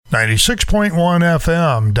96.1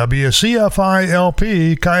 FM,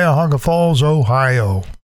 WCFI-LP, Cuyahoga Falls, Ohio.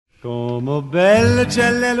 Come belle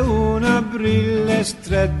c'è la luna, brille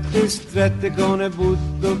strette, strette con le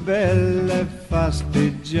butto belle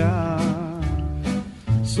fasteggiare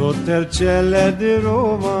sotto il cielo di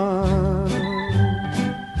Roma.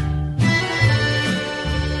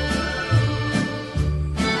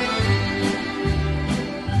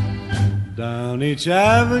 Down each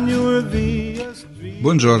avenue or via.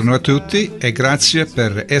 Buongiorno a tutti e grazie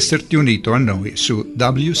per esserti unito a noi su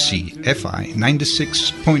WCFI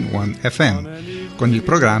 96.1 FM con il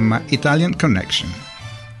programma Italian Connection.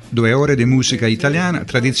 2 ore di musica italiana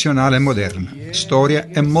tradizionale e moderna, storia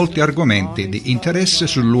e molti argomenti di interesse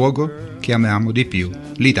sul luogo che amiamo di più,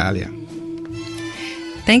 l'Italia.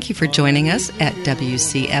 Thank you for joining us at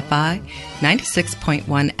WCFI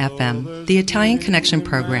 96.1 FM, the Italian Connection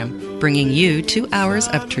program, bringing you 2 hours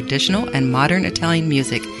of traditional and modern Italian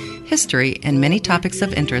music, history, and many topics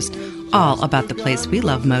of interest, all about the place we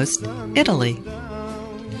love most, Italy.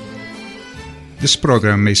 This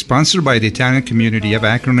program is sponsored by the Italian community of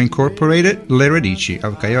Akron Incorporated, Le Radici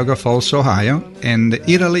of Cuyahoga Falls, Ohio, and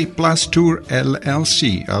Italy Plus Tour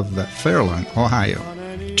LLC of Fairlawn, Ohio.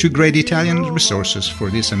 2 great Italian resources for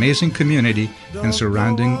this amazing community and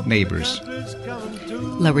surrounding neighbors.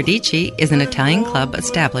 La Radici is an Italian club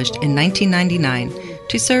established in 1999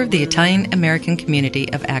 to serve the Italian-American community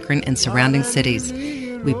of Akron and surrounding cities.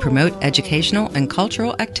 We promote educational and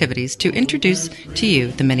cultural activities to introduce to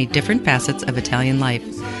you the many different facets of Italian life.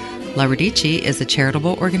 La Radici is a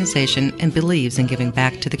charitable organization and believes in giving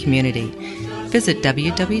back to the community. Visit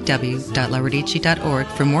www.laradici.org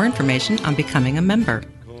for more information on becoming a member.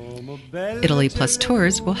 Italy Plus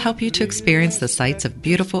Tours will help you to experience the sights of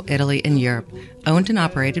beautiful Italy in Europe. Owned and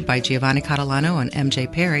operated by Giovanni Catalano and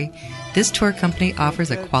MJ Perry, this tour company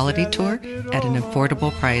offers a quality tour at an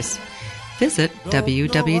affordable price. Visit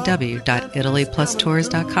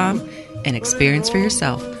www.italyplustours.com and experience for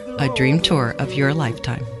yourself a dream tour of your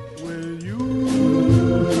lifetime.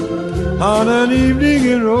 On an evening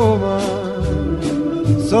in Roma,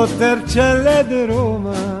 sotto il cielo di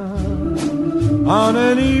Roma. On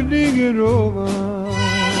an evening in Roma.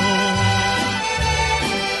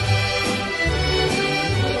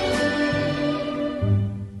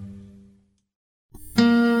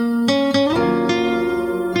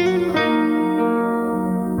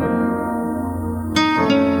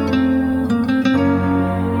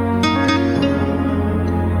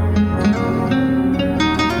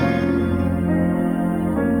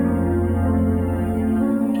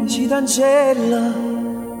 Recitancella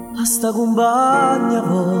a sta compagna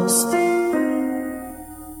vostra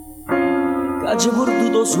che ha già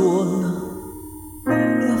perduto suono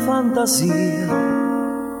e la fantasia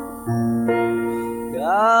che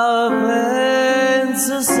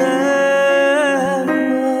pensa sempre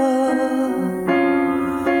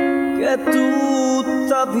che è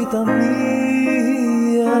tutta vita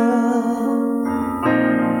mia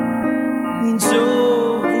in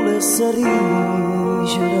ciò volesse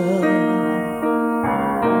rigere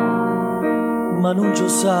ma non ci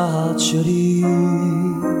saccio ri.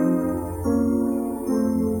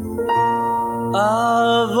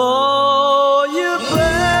 A voglio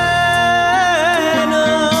bene,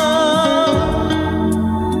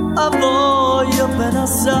 a voglio bene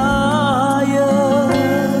assai.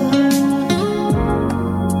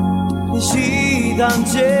 Ci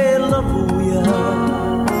d'angela buia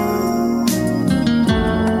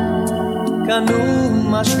che non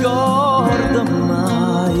mi scorda mai.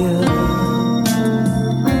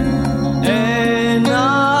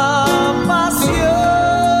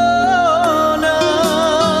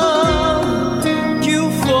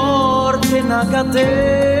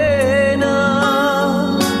 Catena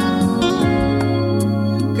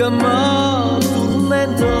che mi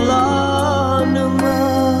tormenta l'anima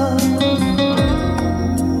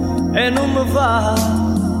e non mi fa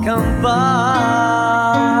campare.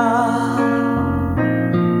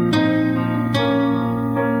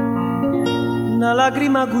 Una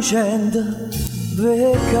lacrima cucente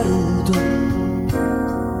è caduto,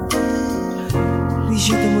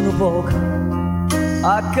 dicitemelo poco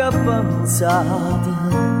a che pensate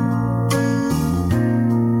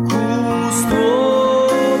questo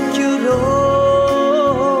occhio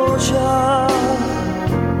rosa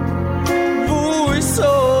voi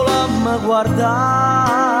sola mi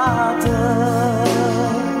guardate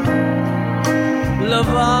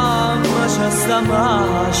lavamma c'è sta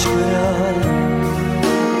maschera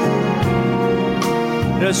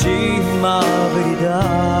racima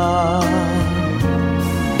verità.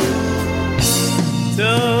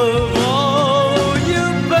 Te voglio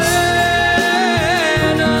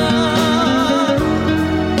bene,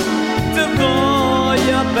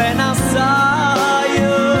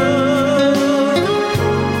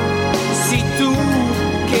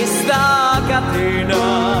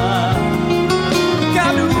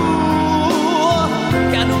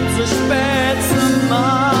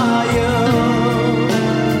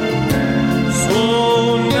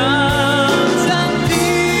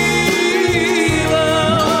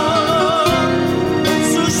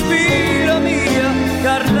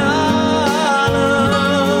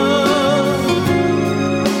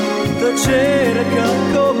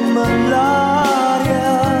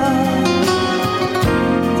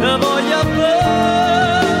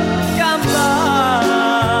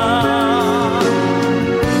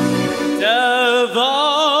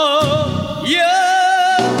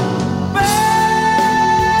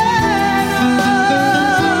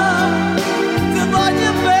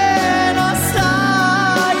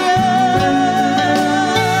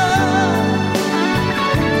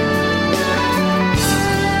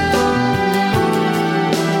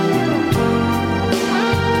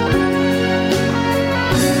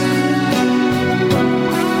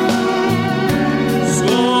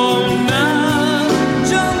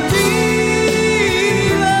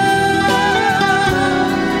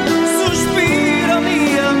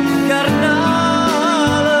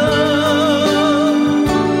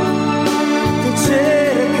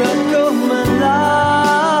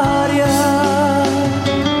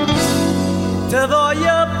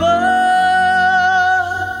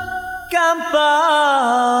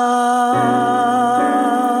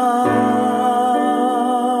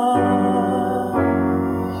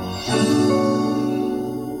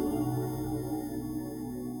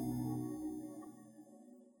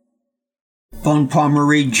 Buon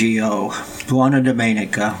pomeriggio, buona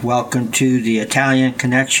domenica. Welcome to the Italian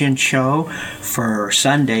Connection show for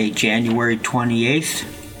Sunday, January 28th,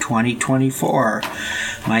 2024.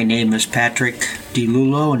 My name is Patrick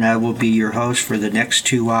DiLullo, and I will be your host for the next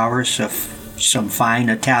 2 hours of some fine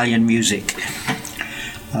Italian music.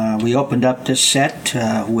 We opened up this set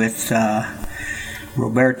with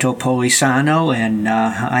Roberto Polisano, and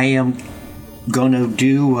I am going to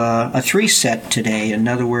do a 3-set today. In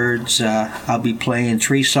other words, I'll be playing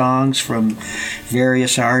 3 songs from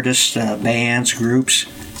various artists, bands, groups.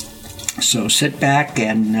 So sit back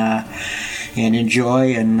and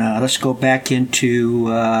enjoy, and let's go back into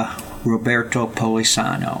Roberto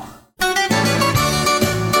Polisano.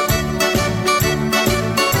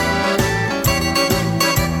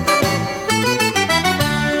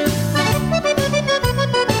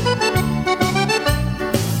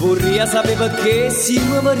 Vorria sapeva che si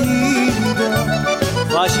mi marita,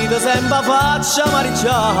 facita sempre faccia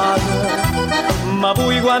marciata, ma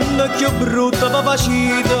poi quando più brutta va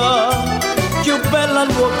facita, più bella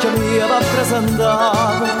l'occhio mia va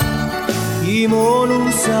presentata. I mo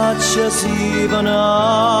non saccia si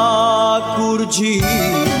vanno accurgita,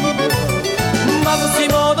 ma così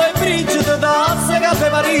modo è brigida tazza caffè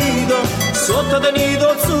marito, sotto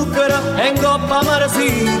tenito zucchero e in coppa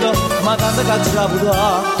marasito, ma tanta che già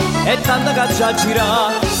puta e tanta che già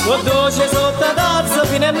gira, con dolce sotto tazza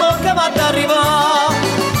fino a mo che va ad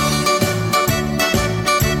arrivare.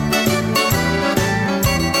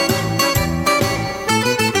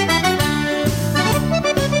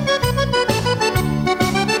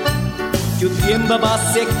 Più tempo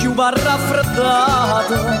passa e più va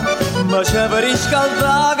raffreddata, ma c'è per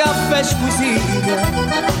riscaldare caffè squisito,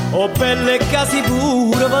 o belle casi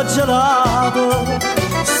pure va gelato,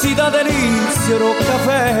 si dà delizia o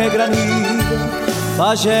caffè granito,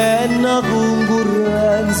 facendo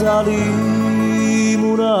concorrenza limonata.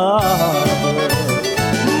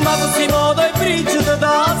 Ma così modo è brigida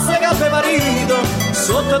tazza caffè marito,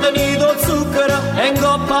 sotto tenito zucchero e in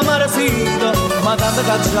coppa marasito, ma tanta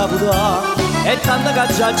che già puta e tanta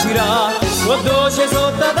che già gira, con dolce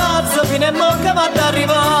sotto tazza fino a mo che va ad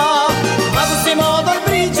arrivare. Ma così modo è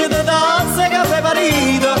brigida tazza caffè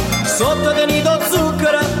marito, sotto tenito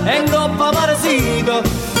zucchero e in coppa marasito.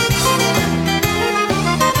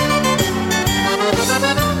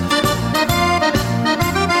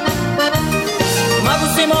 Ma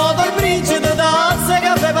così modo il brigida tazza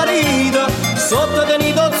caffè marito, sotto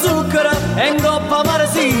tenito zucchero e in coppa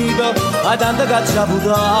marasito, a tanta che già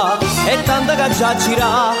puta e tanta che già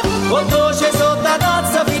gira, con dolce sotto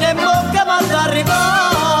tazza fino a mo che va ad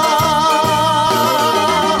arrivare.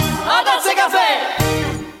 A tazza caffè!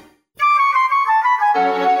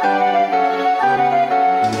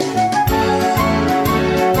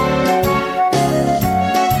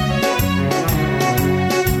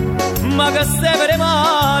 Ma che stai per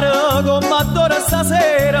mare, con m'addora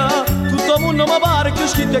stasera, tutto il mondo mi pare che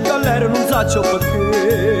scritto e callero non saccio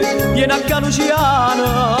perché. Viene a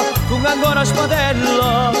Canuciana, con ancora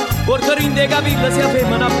spadella, porta rinde capilla sia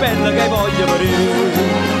femmina bella che voglio morire.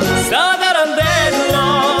 Sta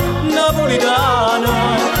tarantella napolitana,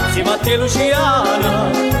 si batte Luciana,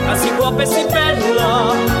 che si può e si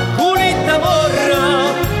bella, pulita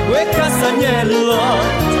morra, quel castagnella,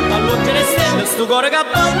 all'occhio le stelle, sto cuore che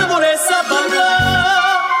balla volesse ballare.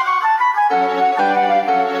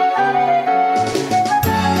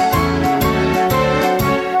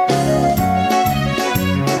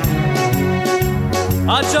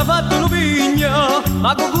 Ha già fatto l'upigno,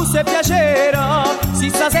 ma con gusto e piacere, si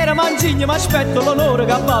stasera mangigno, ma aspetto l'onore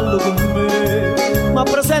che ballo con me. Ma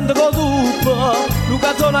presento con tuppa,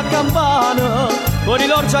 Lucatone a campana, con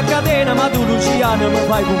l'orgia a catena, ma tu Luciana mi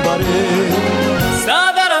fai comparire.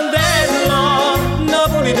 Sta tarantella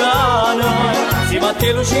napolitana, si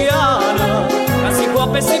batte Luciana, che si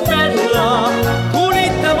può e si bella,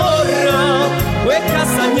 pulita morra, quel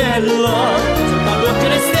castagnella, all'occhio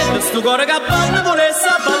le stelle, sto cuore che balla volesse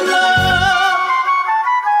ballare.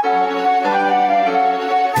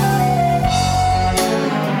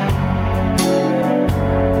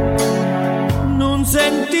 Non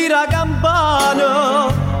senti la campana,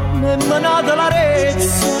 nemmeno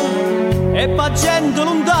l'arezzo, e pa gente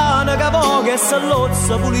lontana che voga e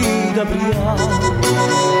s'allozza pulita pria.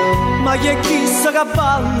 Ma chi è chissà che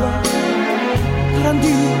balla,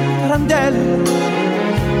 tarantella,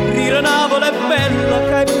 rire Napoli è bella,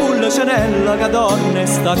 che è bulla cenella, che donna è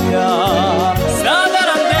stacca. Sta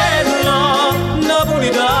tarantella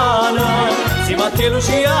napolitana, si batte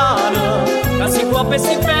Luciana, che si può e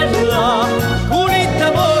si bella,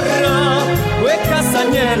 pulita morra, quel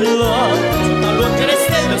castagnella, sotto all'occhio le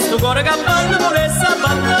stelle, sto cuore che balla volesse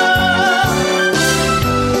ballare.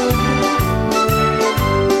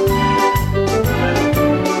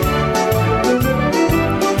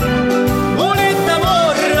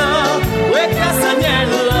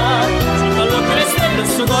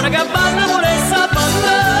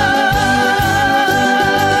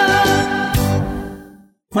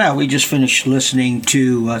 Well, we just finished listening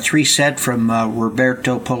to three set from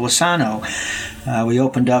Roberto Polisano. We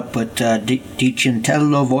opened up with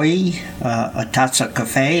Dicentello Voi, a Tazza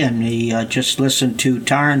Cafe, and we just listened to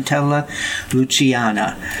Tarantella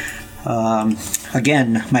Luciana.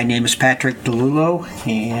 Again, my name is Patrick DeLullo,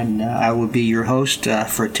 and I will be your host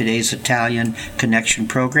for today's Italian Connection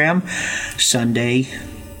program, Sunday,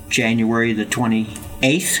 January the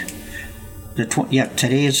 28th.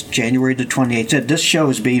 Today is January the 28th. This show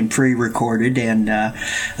is being pre-recorded, and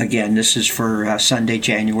again, this is for Sunday,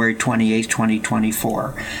 January 28th,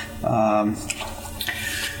 2024.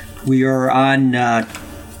 We are on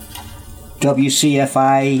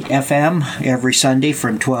WCFI FM every Sunday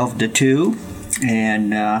from 12 to 2,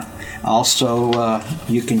 and also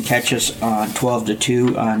you can catch us on 12 to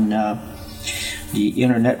 2 on the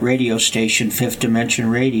internet radio station, Fifth Dimension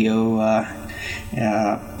Radio.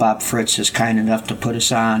 Bob Fritz is kind enough to put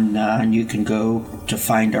us on, and you can go to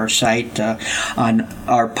find our site on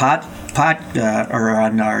our or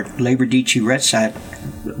on our Labordici website,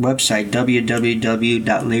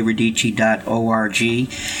 www.labordici.org,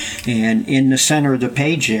 and in the center of the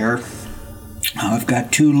page there, I've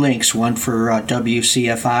got two links, one for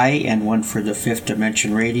WCFI and one for the Fifth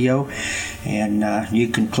Dimension Radio, and you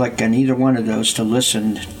can click on either one of those to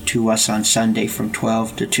listen to us on Sunday from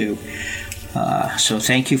 12 to 2. So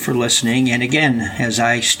thank you for listening. And again, as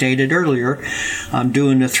I stated earlier, I'm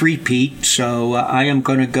doing a three-peat, so I am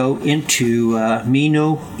going to go into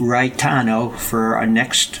Mino Raitano for our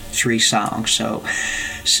next three songs. So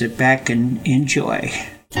sit back and enjoy.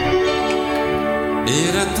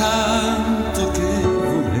 Era tanto che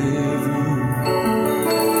volevo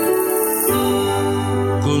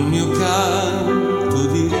col mio canto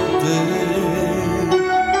dire a te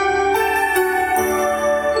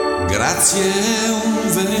grazie a un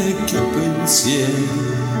vecchio pensiero,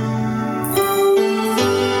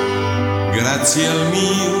 grazie al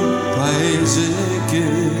mio paese che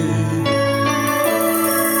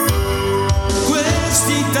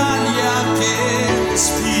quest'Italia che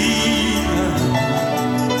respira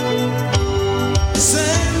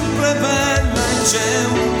sempre bella e c'è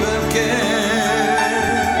un perché,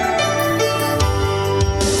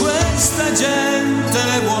 questa gente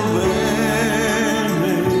le vuol bene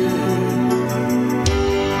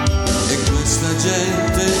e questa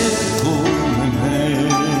gente come me.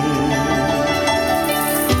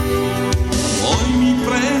 Poi mi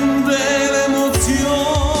prende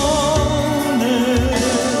l'emozione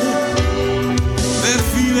per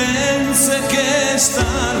Firenze che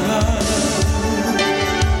sta là,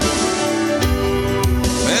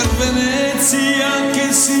 per Venezia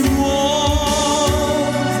che si muove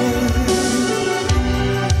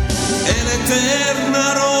e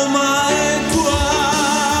l'eterna Roma è qua.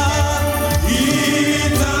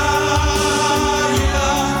 Italia,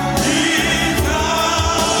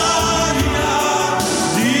 Italia,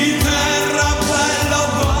 di terra bella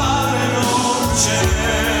uguale non c'è.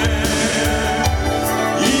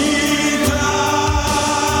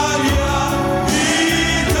 Italia,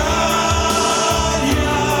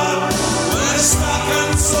 Italia, questa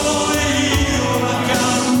canzone io la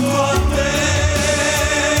canto a te.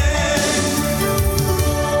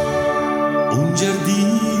 Un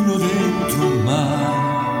giardino dentro il mare,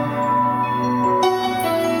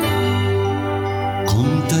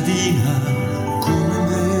 contadina come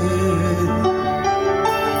me,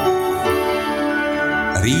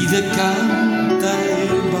 ride, canta e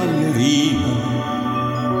ballerina,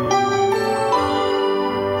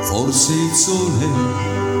 forse il sole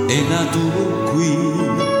è nato qui.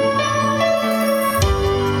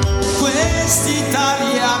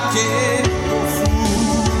 Quest'Italia che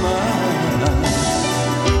profuma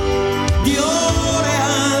di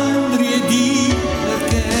oleandri e di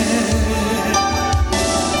perché,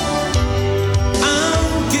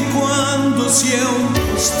 anche quando si è un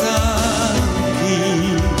po'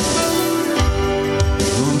 stanchi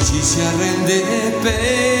non ci si arrende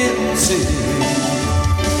per sé.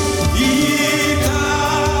 Italia,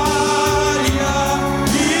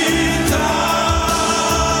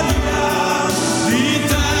 Italia, di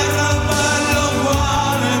terra bella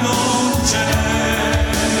uguale non c'è.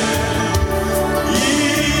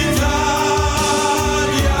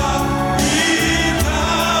 Italia,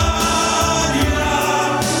 Italia,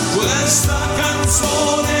 questa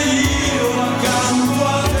canzone io la canto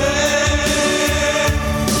a te.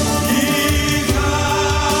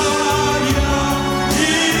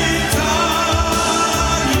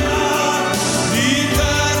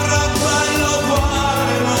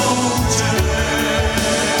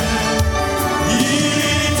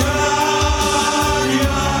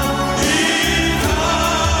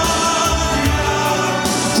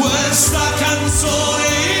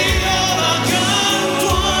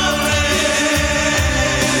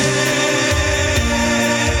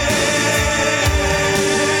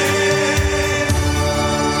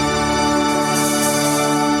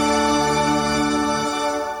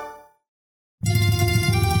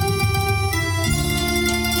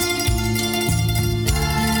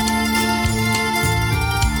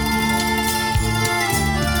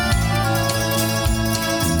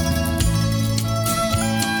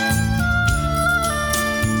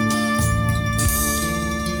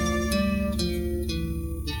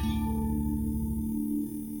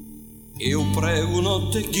 io prego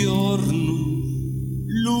notte e giorno,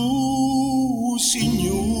 lu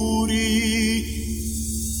signori,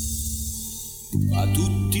 a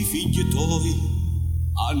tutti i figli tuoi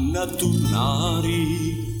hanno a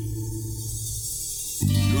tornare.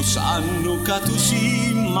 Lo sanno che tu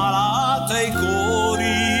sei malata ai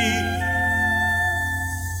cori,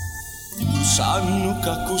 lo sanno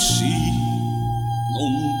che così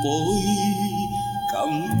non puoi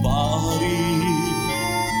campare.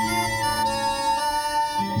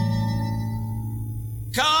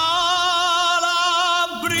 Calabria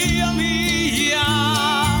mia,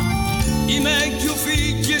 i meglio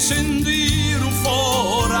figli sentirono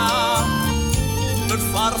fora per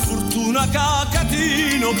far fortuna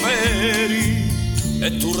cacatino peri,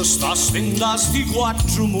 e tu restasti in sti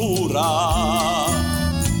quattro mura.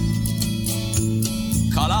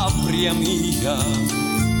 Calabria mia,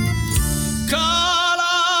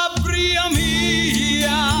 Calabria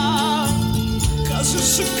mia, che se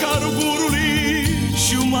seccaro pure lì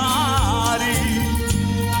sciumari,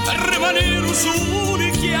 per rimanere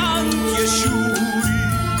soli chianti e sciuri,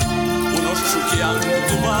 un nostro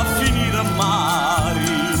chianto va a finire a mare.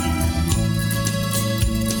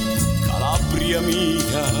 Calabria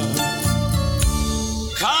mia,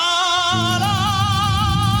 Calabria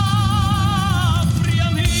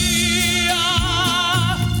mia,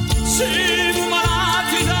 siamo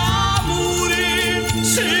malati d'amore,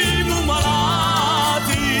 siamo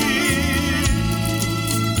malati,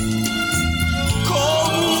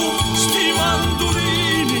 come sti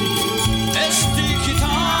mandolini e sti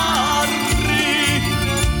chitarri.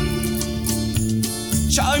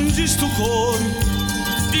 Ciangi sto cuore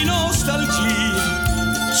di nostalgia,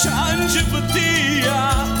 ciangi per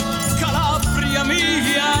dia, Calabria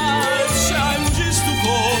mia, ciangi sto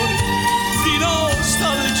cuore di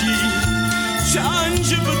nostalgia,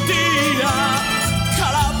 ciangi per dia,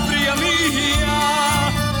 Calabria mia.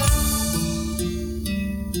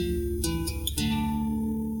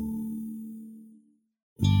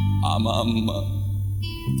 A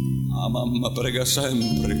mamma prega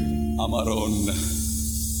sempre a Maronna,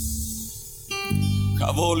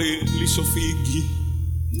 cavoli li so figli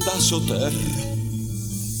da sotterra,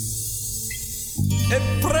 e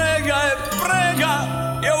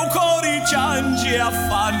prega e o cori ciangi e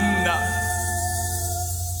affanna,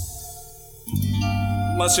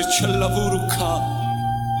 ma se c'è lavoro qua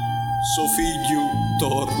so figlio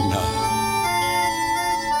torna.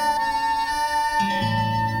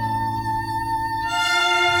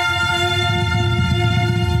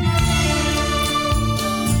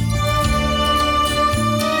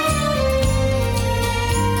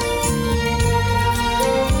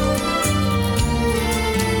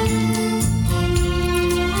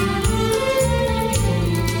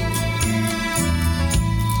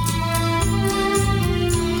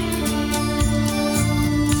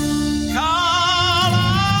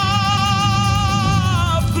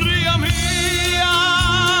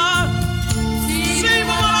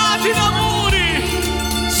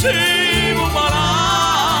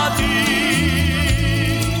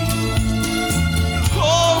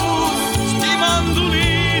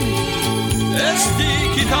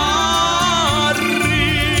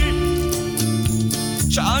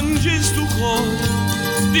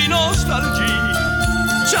 Di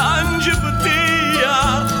nostalgia, ciangi per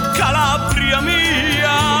dia, Calabria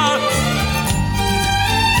mia.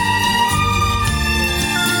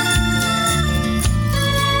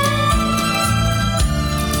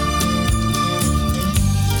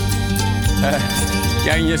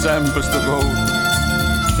 Chiagni sempre sto cuore,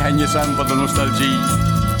 chiagni sempre di nostalgia.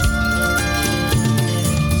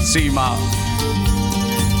 Sì, ma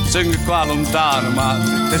sono qua lontano, ma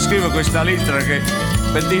ti scrivo questa lettera che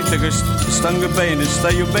per dirti che stanno bene,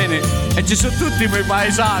 stai bene, e ci sono tutti i miei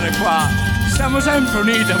paesani qua. Stiamo sempre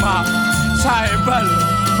uniti, ma sai, è bello,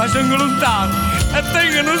 ma sono lontano e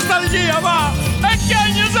tengo nostalgia, ma e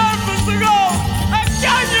chiagni sempre sto cuore, e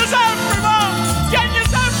chiagni sempre, ma chiagni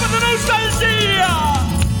sempre di nostalgia.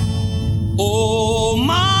 Oh,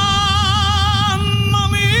 mamma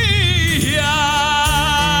mia.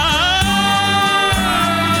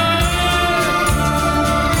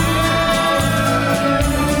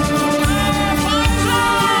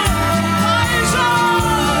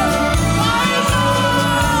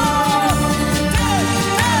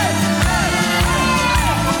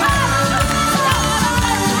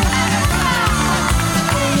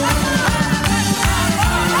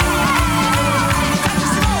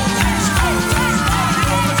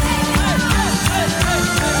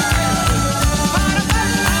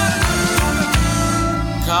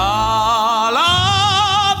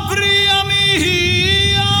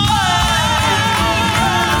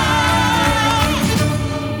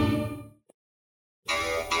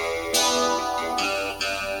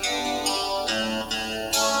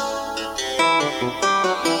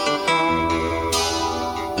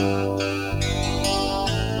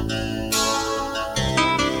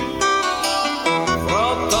 Fra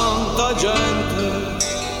tanta gente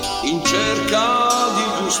in cerca di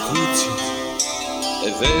giustizia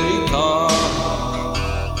e verità,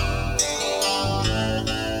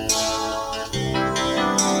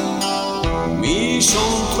 mi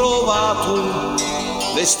son trovato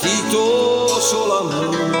vestito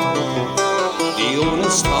solamente di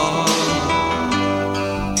onestà.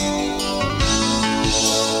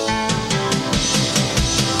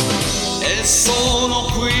 E sono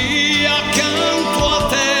qui accanto a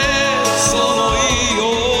te, sono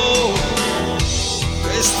io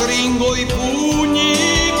che stringo i pugni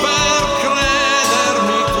per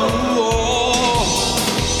credermi tuo.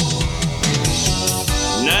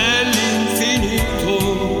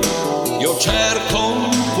 Nell'infinito io cerco un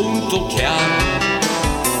punto chiaro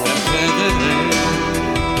per credere.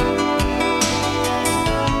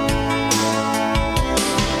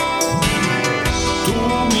 Tu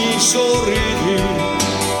mi sorridi,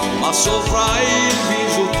 ma sopra il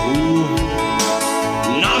viso tuo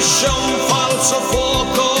nasce un falso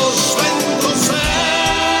fuoco spento. Se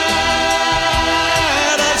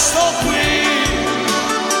resto qui,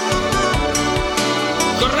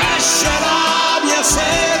 cresce la mia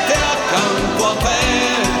sete accanto a te.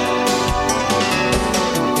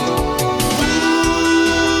 Tu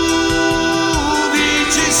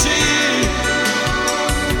dici sì,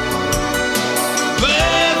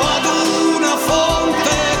 bevo ad una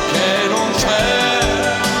fonte che non c'è,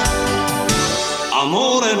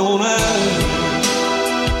 amore non è.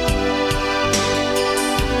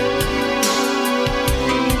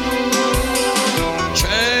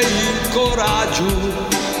 C'è il coraggio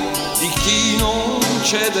di chi non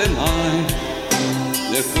cede mai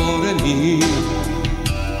nel cuore mio.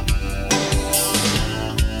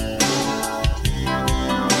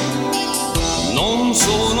 Non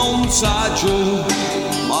sono un saggio,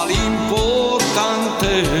 ma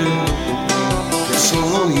l'importante che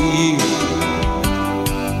sono io.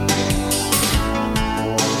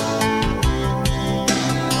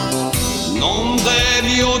 Non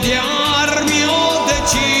devi odiarmi, ho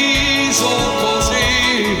deciso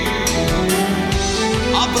così,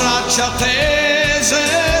 a braccia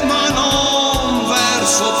tese ma non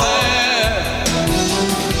verso te,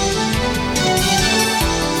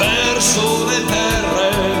 verso le terre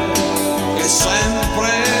che sempre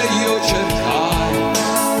io cercai.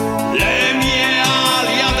 Le mie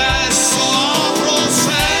ali adesso apro,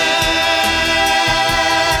 se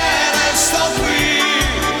resto qui,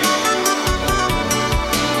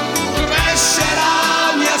 cresce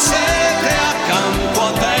la mia sete accanto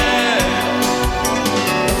a te.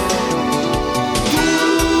 Tu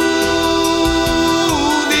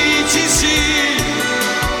dici sì,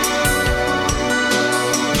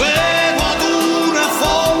 bevo ad una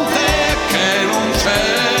fonte che non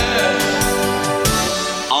c'è,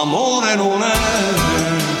 amore non è,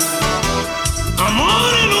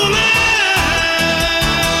 amore non è.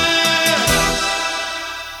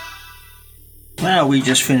 Well, we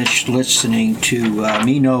just finished listening to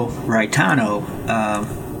Mino Raitano.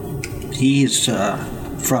 He's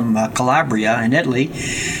from Calabria in Italy,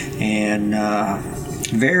 and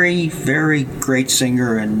very, very great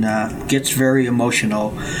singer, and gets very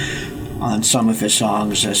emotional on some of his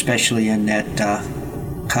songs, especially in that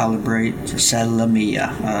Calabrese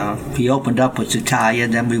Mia. He opened up with Italia,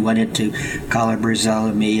 then we went into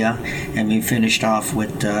Calabrese Mia, and we finished off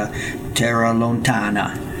with Terra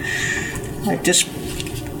Lontana. At this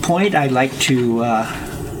point, I'd like to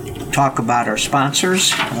talk about our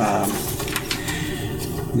sponsors.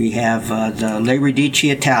 We have the Le Radici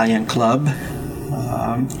Italian Club,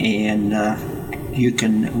 and you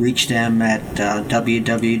can reach them at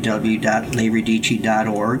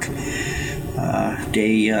www.leradici.org.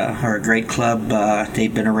 They are a great club.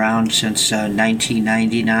 They've been around since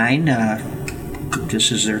 1999.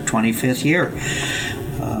 This is their 25th year.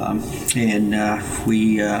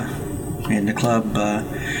 And the club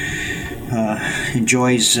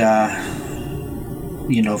enjoys,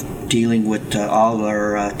 dealing with all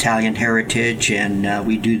our Italian heritage, and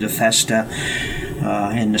we do the festa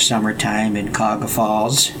in the summertime in Cauga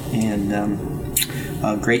Falls, and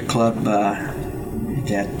a great club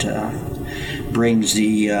that brings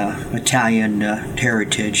the Italian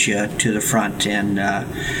heritage to the front, and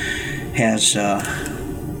has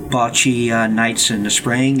bocce nights in the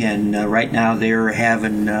spring, and right now they're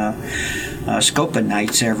having Scopa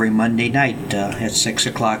nights every Monday night at 6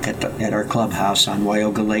 o'clock at our clubhouse on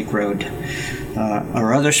Wyoga Lake Road.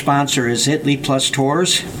 Our other sponsor is Italy Plus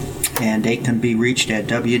Tours, and they can be reached at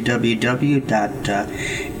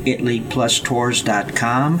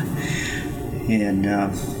www.italyplustours.com. And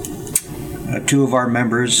two of our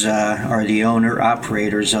members are the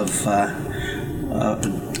owner-operators of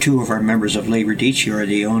two of our members of Le Radici are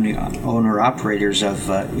the owner-operators of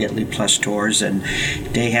Italy Plus Tours, and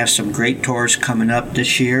they have some great tours coming up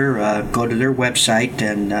this year. Go to their website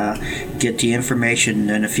and get the information,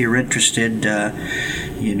 and if you're interested,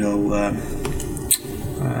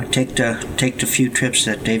 take the few trips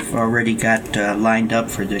that they've already got lined up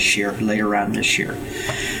for this year, later on this year.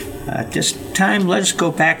 At this time, let's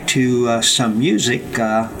go back to some music.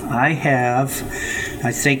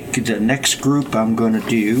 I think the next group I'm going to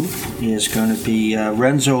do is going to be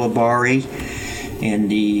Renzo Abari and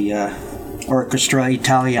the Orchestra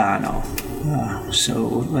Italiano.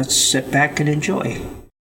 So let's sit back and enjoy.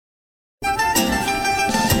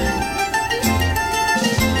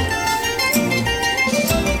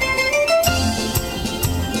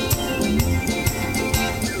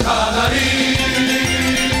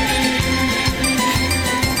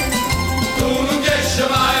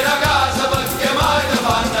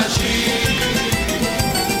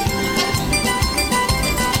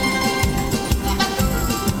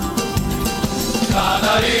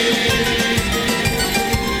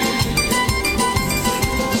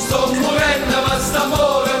 Sto morendo ma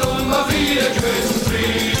st'amore non mi fila che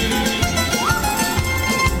soffrire.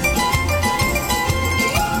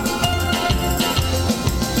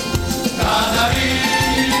 Canari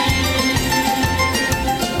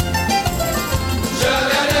ce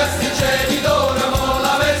le resti genitori ma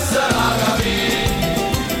la messa la capire.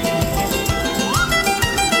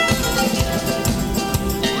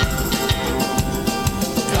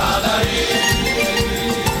 Canari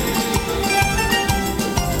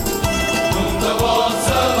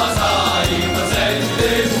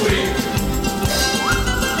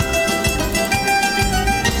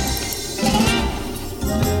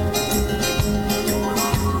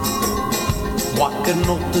qualche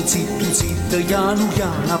notte zitto zitto piano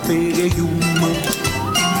piano per yum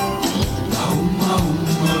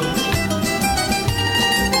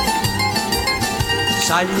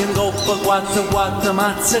saglia in coppa quattro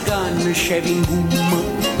mazza canne sceve in gum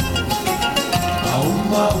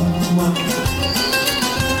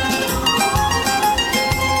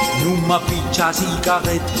non mi piccia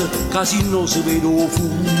sigaretta casi non si vede o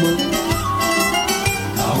fumo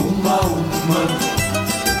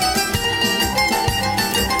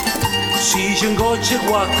si c'è goccia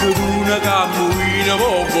qualcuna cammuina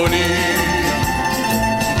popoli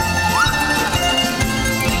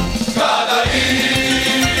Canari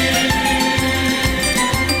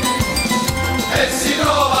e si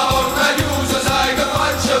trova porta chiusa sai che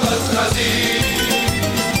faccia per strasì.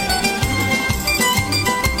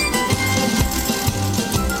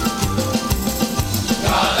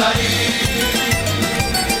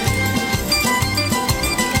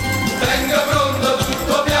 Tenga pronto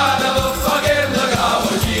tutto piano per fare che la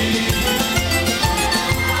cavogli.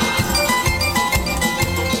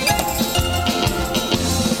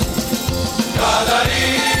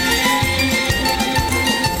 Canari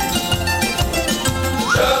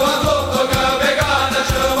ce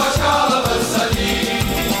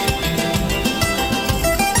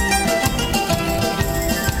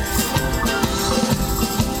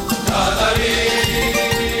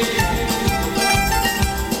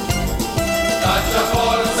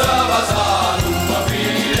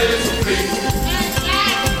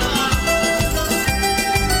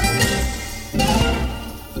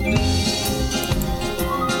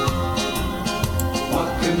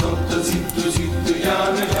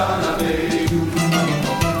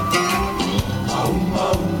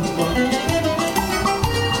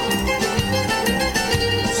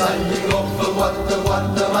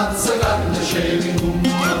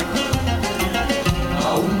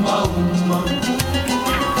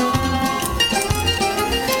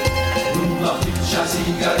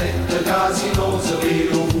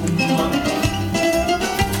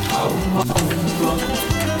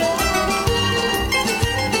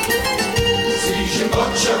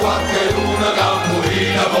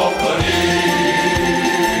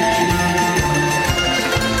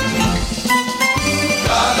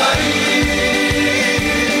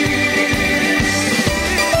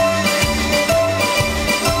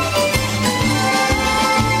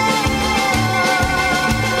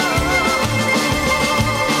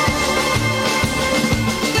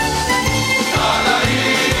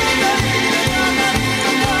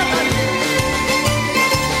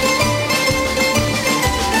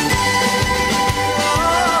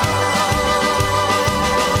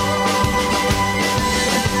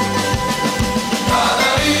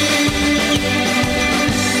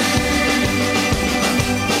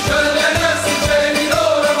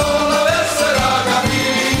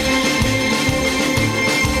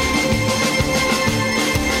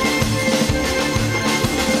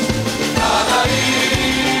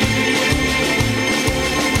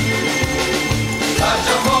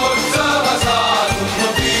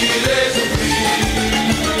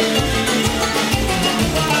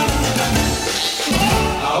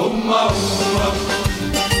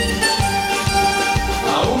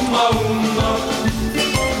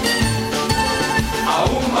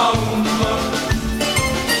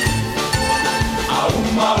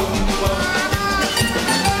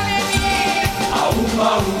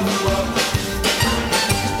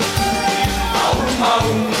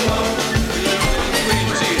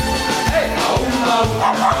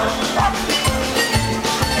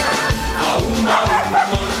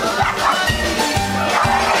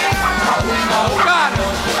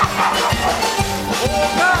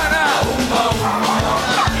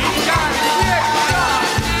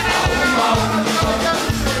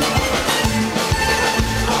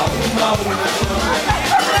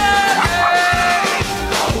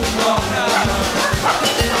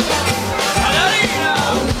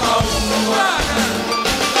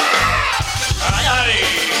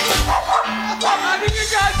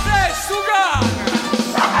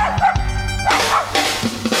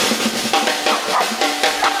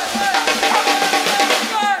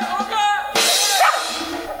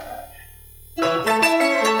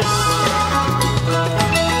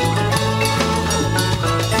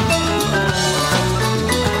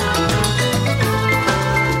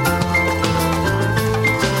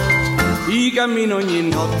cammino ogni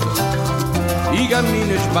notte, i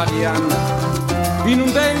cammini sbagliando, in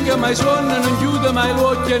un tenga mai suona, non chiude mai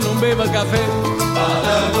l'occhio e non beve caffè.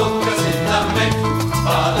 Vada cocca se da me,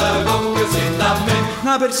 vada cocca se da me.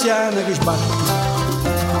 Una persiana che sbatte,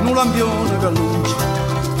 un lampione che luce,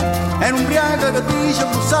 e un'ubriaca che dice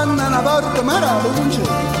bussando una porta ma la luce.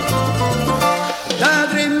 Da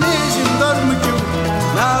 3 mesi non dormo più,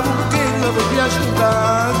 una bucchetta per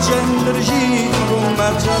piaciuta, accendere cibo con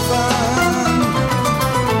marciapane.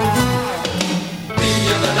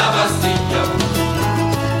 Pigliami una pastiglia,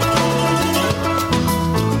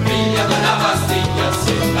 pigliami una pastiglia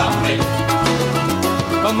se da me.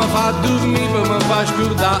 Per mi fa dormire, per mi fa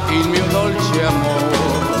scordare il mio dolce amore.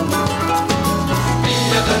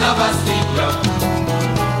 Pigliami una pastiglia,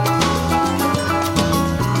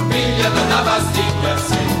 pigliami una pastiglia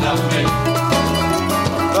se da me.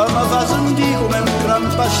 Per mi fa sentire come un gran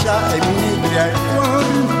pascià e mi ebria il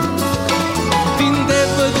cuore. Tinte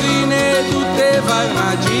vetrine tutte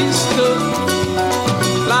farmaciste,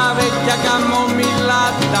 la vecchia camomilla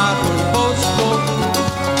ha dato il posto.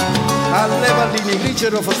 Alle palline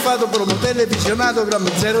grigero fosfato promotelle visionato grammo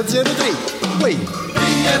 003. Qui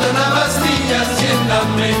Pigliami una pastiglia assieme a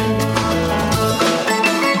me.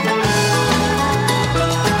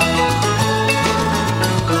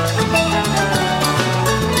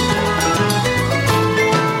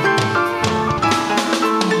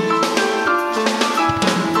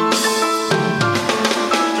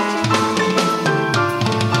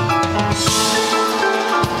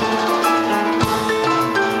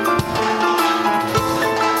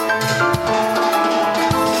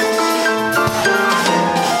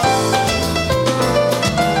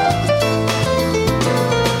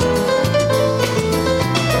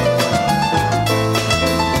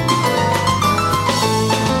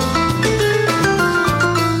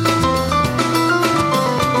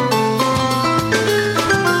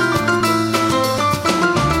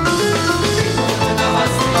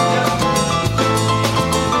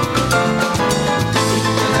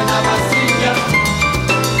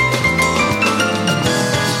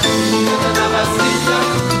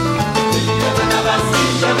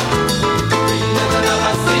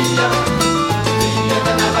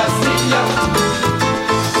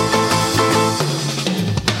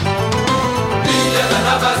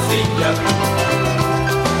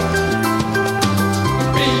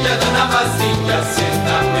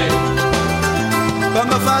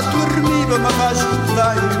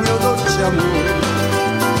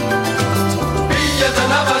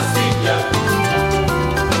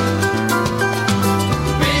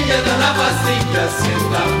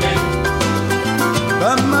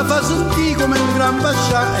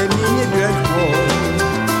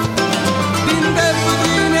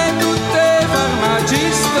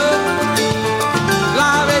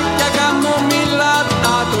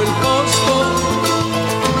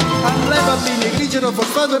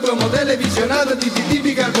 Fosfato, promodelle visionato, TTT,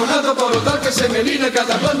 bicarbonato, porotalca, semelina,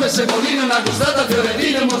 catapalme, semolina, una costata,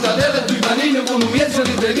 fiorellina, mortadella, due panini, con un mezzo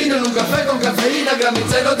di trevino, un caffè con caffeina, grammi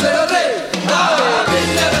 003.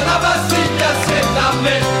 Pigliate una pastiglia assieme a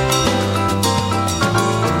me.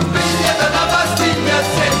 Pigliate una pastiglia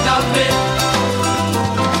assieme a me.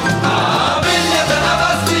 Pigliate una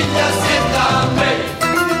pastiglia assieme a me.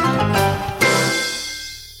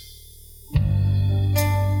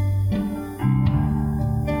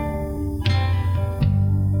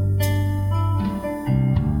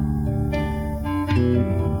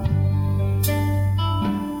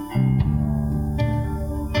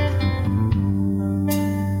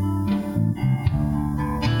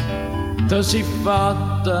 Si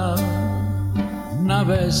fatta una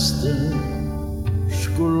veste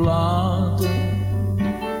scollata,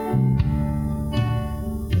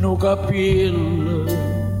 no capello,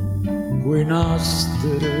 quei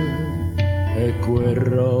nastri e quei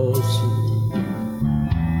rose,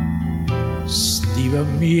 stiva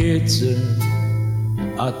miezza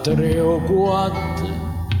a 3 o 4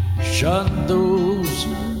 sciandose,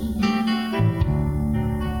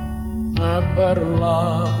 e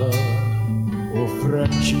parlava o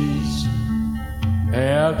francese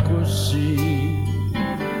è così.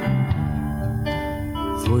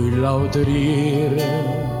 Fui l'autoriere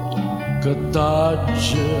che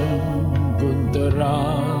t'accia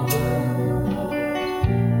incontrava,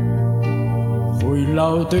 fui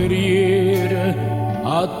l'autoriere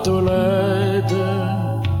a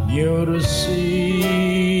Toledo e ora sì.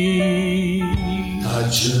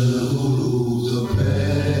 T'accia voluto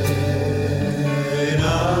bene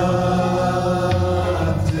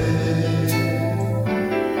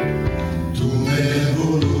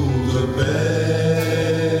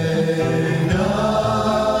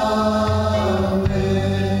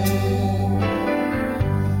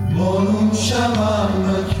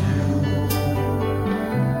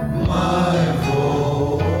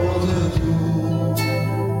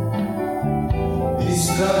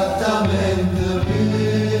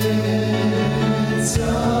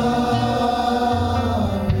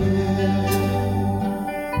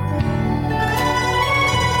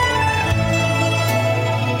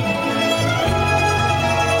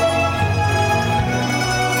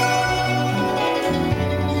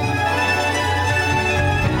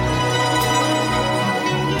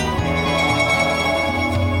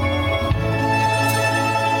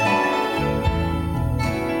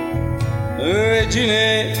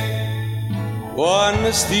Regine,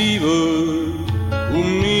 quando stivo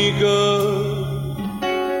un'amica,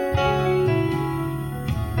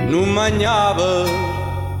 non mangiava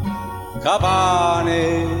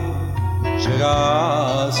capane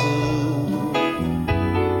casa,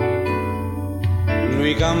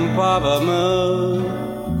 noi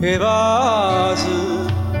campavamo che vase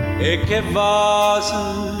e che vase,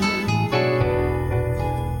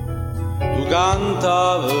 tu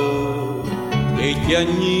cantavi e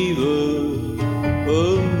chiagniva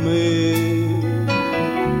per me.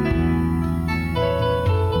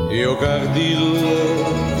 Io cardillo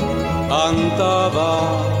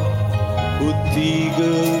andava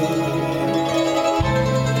bottiga,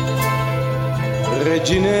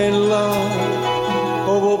 Reginella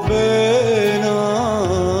ovo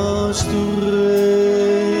bene sturre.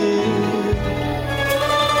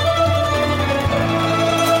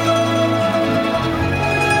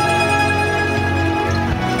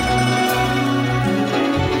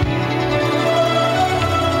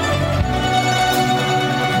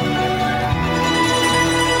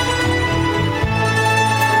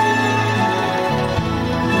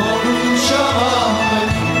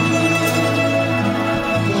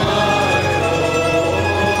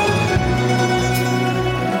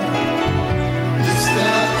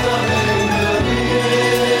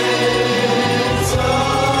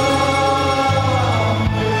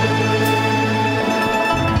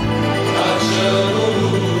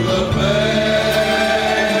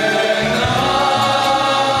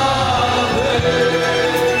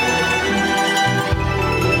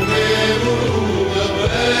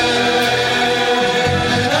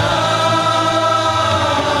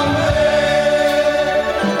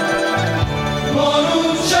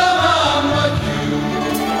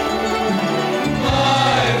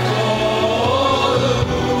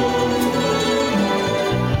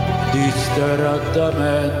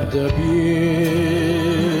 Distrattamente pensami,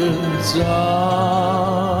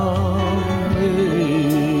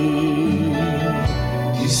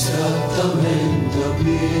 distrattamente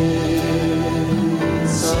pensami,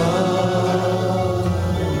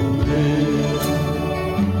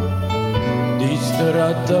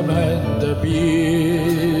 distrattamente pensami,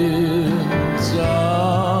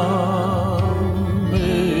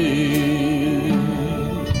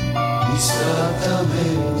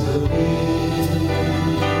 distrattamente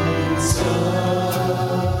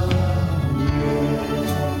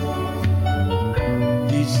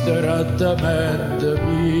distrattamente pensami.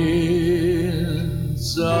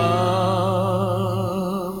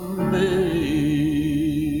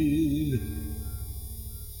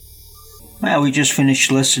 Well, we just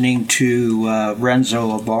finished listening to Renzo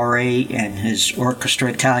Labore and his Orchestra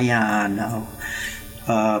Italiano.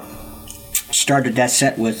 Started that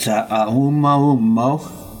set with Ummo Ummo,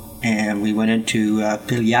 and we went into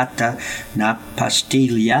Pigliata na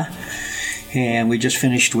Pastiglia, and we just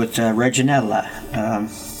finished with Reginella.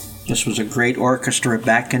 This was a great orchestra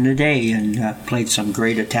back in the day and played some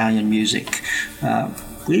great Italian music.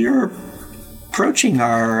 We are approaching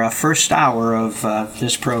our first hour of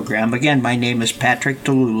this program. Again, my name is Patrick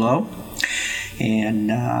DeLullo,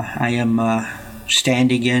 and I am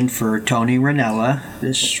standing in for Tony Ranella.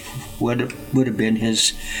 This would have been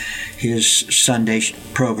his Sunday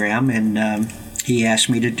program, and he asked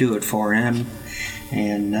me to do it for him.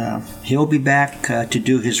 And he'll be back to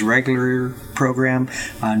do his regular program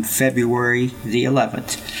on February the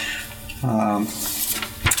 11th. I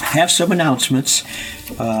have some announcements.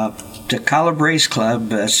 The Calabrese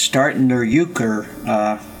Club is starting their euchre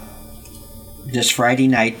this Friday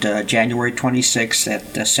night, January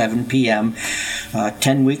 26th at 7 p.m.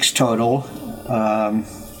 10 weeks total.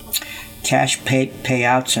 Cash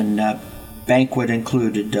payouts and banquet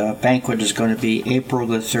included. Banquet is going to be April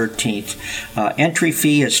the 13th. Entry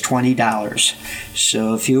fee is $20.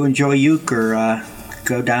 So if you enjoy euchre,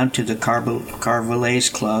 go down to the Carvalhais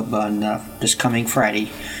Club on this coming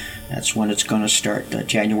Friday. That's when it's going to start,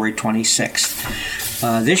 January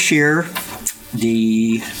 26th. This year,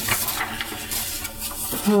 the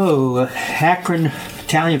Akron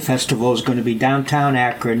Italian Festival is going to be downtown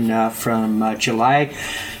Akron from July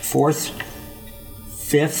 4th,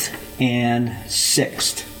 5th, and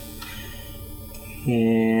 6th.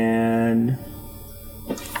 And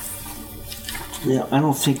yeah, I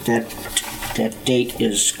don't think that date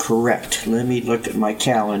is correct. Let me look at my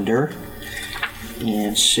calendar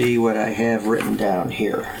and see what I have written down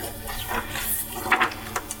here.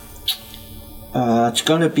 It's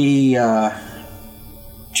going to be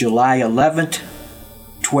July 11th,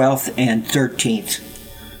 12th, and 13th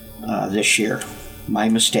this year. My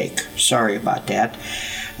mistake. Sorry about that.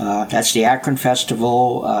 That's the Akron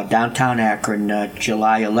Festival, downtown Akron,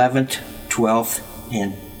 July 11th, 12th,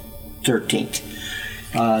 and 13th.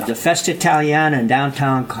 The Festa Italiana in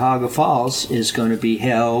downtown Cuyahoga Falls is going to be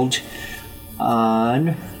held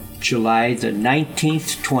on July the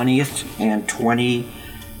 19th, 20th, and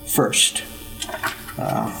 21st.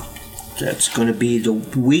 That's going to be the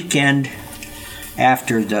weekend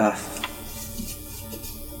after the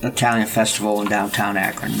Italian Festival in downtown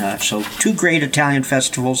Akron. So two great Italian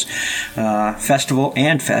festivals, Festival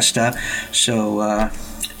and Festa. So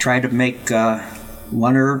try to make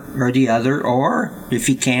one or the other, or if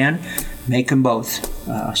you can, make them both.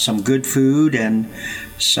 Some good food and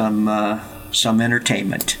some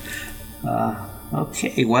entertainment.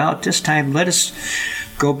 Okay, well, at this time, let us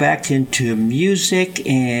go back into music,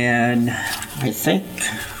 and I think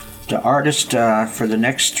the artist for the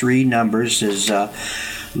next three numbers is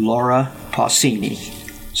Laura Pausini.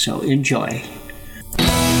 So enjoy.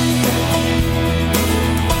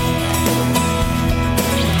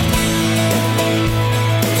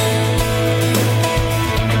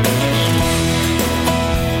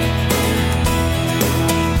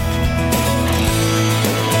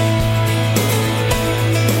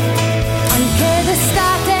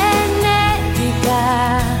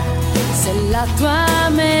 La tua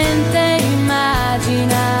mente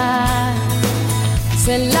immagina,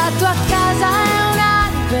 se la tua casa è un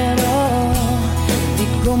albero di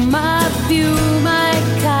gomma, piuma e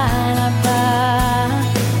canapa,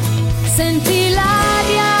 senti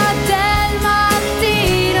l'aria del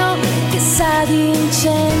mattino che sa di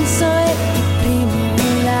incenso e di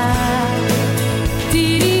primula,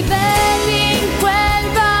 ti rivedi in quel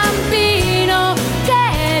bambino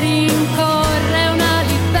che rincorre una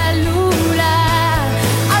libellula.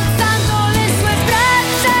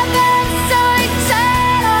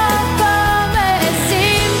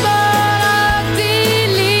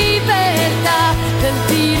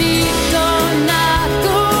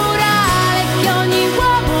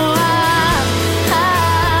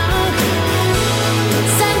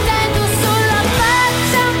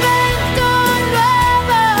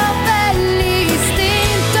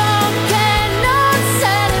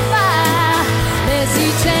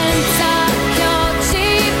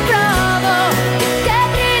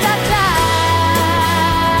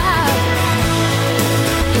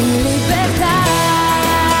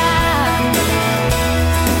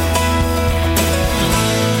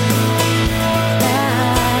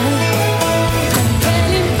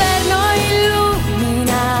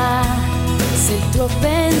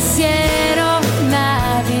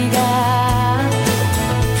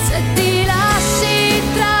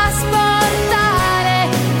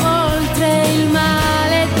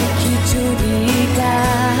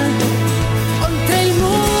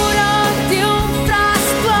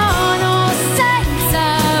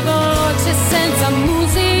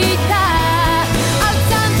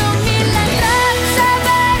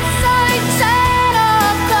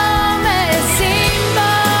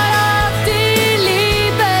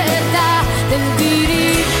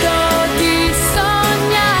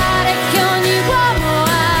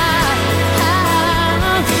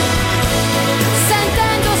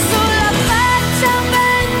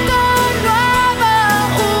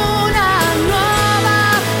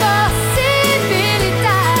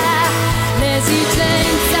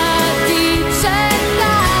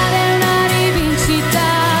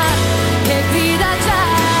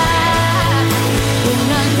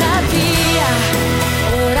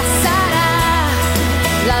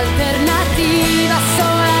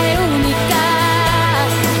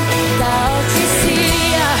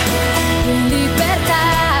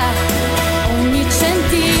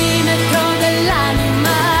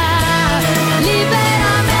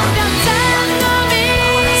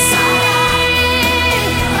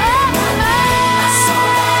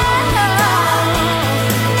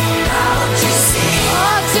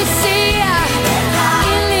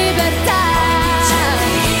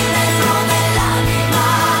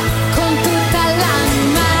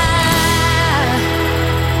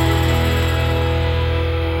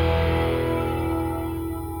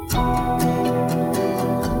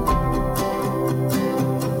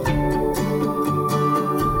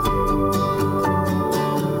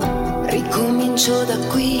 Ricomincio da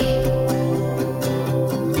qui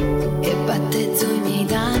e battezzo i miei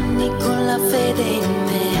danni con la fede in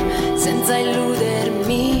me, senza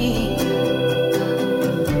illudermi,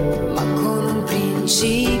 ma con un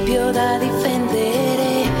principio da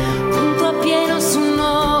difendere, punto a pieno su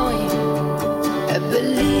noi, è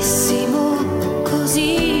bellissimo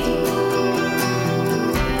così,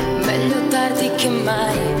 meglio tardi che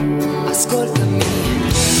mai, ascoltami.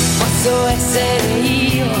 posso essere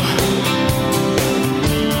io,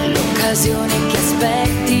 l'occasione che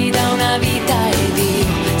aspetti da una vita ed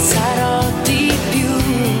io sarò di più.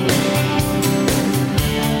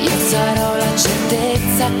 Io sarò la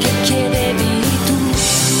certezza che chiedevi tu.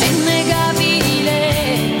 È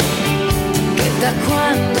innegabile che da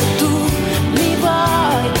quando tu mi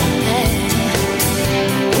vuoi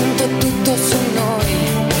punto tutto su noi,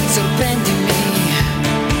 sorprendimi.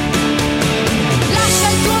 Lascia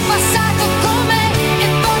il tuo passato con me e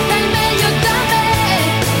porta il meglio da me.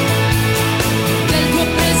 Del tuo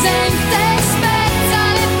presente spezza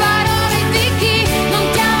le parole di chi non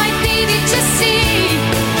ti ama e ti dice sì.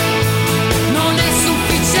 Non è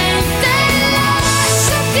sufficiente,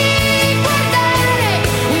 lasciati guardare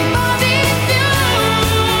un po' di più,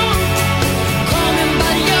 come un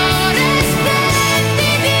bagliore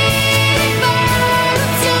splendidi di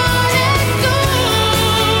rivoluzione tu,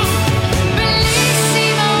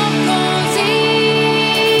 bellissimo così.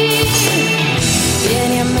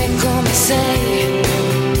 Vieni a me come sei,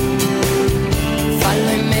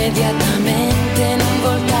 fallo immediatamente, non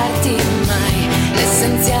voltarti mai,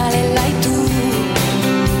 l'essenziale l'hai tu,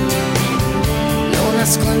 non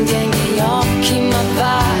nascondi ai miei occhi ma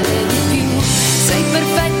vale di più, sei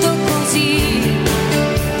perfetto così,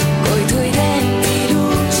 coi tuoi denti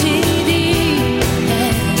lucidi,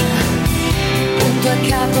 punto a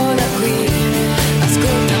capo da qui,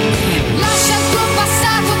 ascoltami, lascia il tuo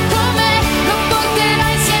passato con me, lo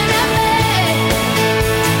porterai insieme a me,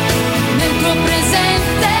 nel tuo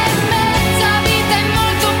presente mezza vita è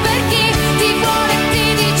molto per chi ti vuole e ti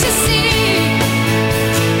dice sì,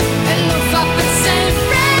 e lo fa per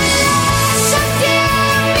sempre. Lasciati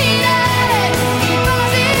ammirare un po'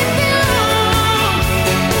 di più,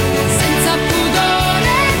 senza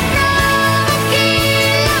pudore provochi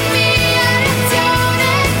la mia reazione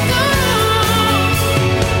tu,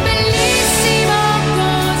 bellissimo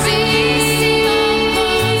così.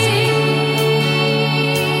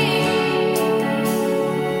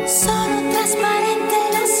 Sono trasparente,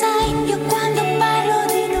 lo sai, io quando parlo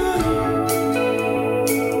di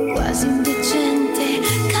noi, quasi indecente,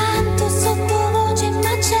 canto sottovoce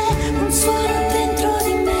ma c'è un suono dentro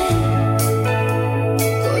di me,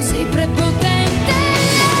 così prepotente,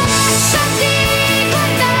 lasciati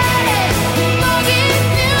guardare un po' di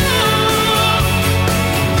più,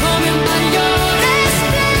 come un bagliore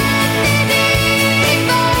splendidi di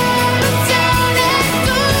rivoluzione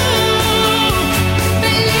tu,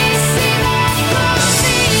 bellissimo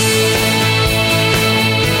così,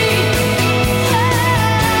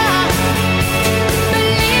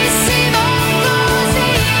 bellissimo così,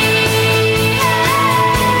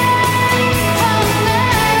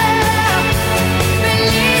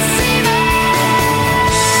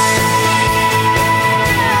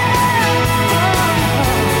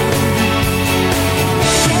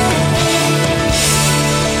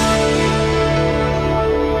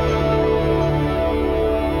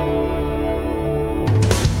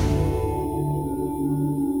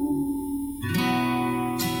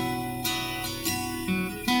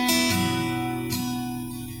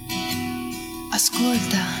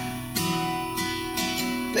 ascolta,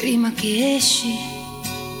 prima che esci,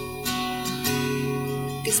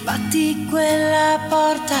 che sbatti quella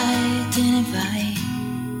porta e te ne vai,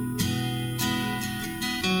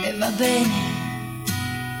 e va bene,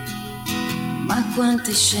 ma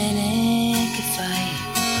quante scene che fai,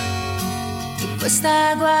 e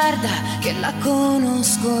questa guarda che la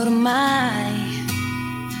conosco ormai,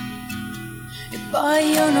 e poi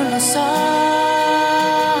io non lo so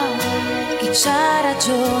chi c'ha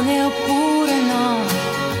ragione oppure no,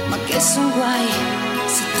 ma che son guai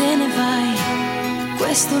se te ne vai,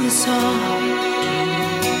 questo lo so,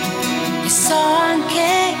 e so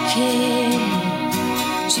anche che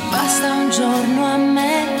ci basta un giorno a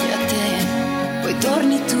me e a te, poi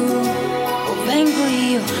torni tu o vengo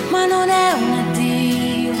io, ma non è un addio.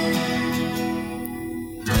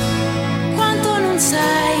 Quanto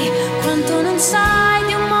non sai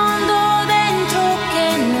di un mondo dentro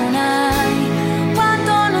che non hai,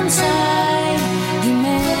 quanto non sai di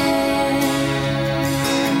me,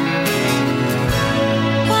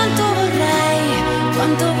 quanto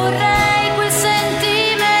vorrei quel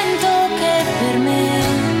sentimento che per me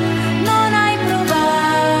non hai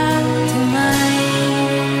provato mai.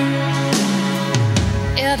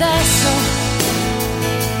 E adesso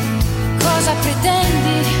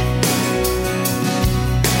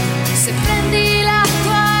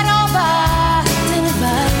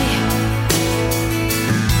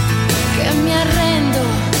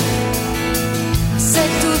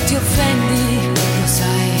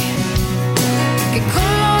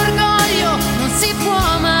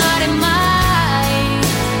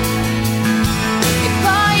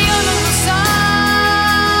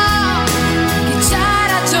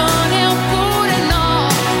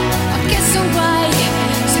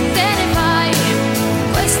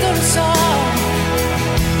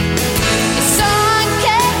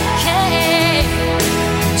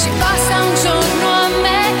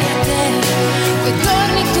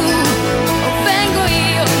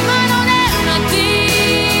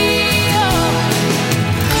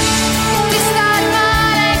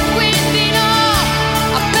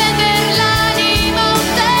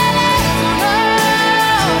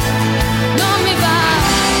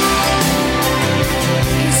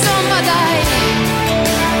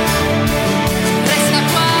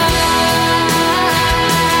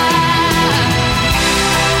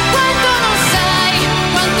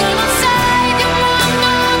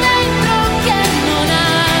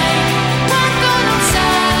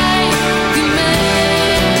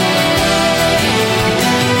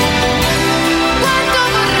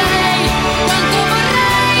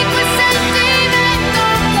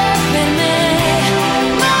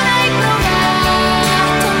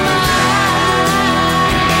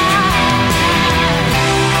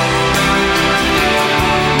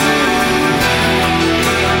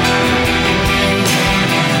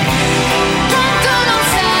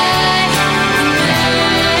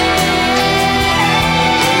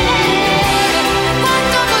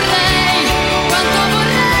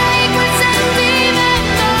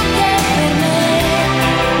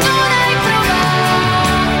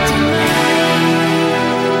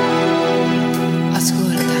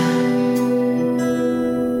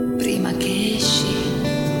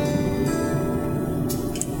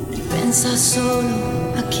pensa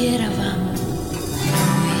solo a chi eravamo.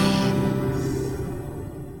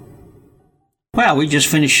 Well, we just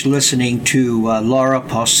finished listening to Laura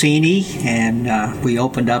Pausini, and we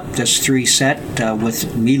opened up this three set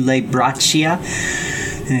with Mille Brazia,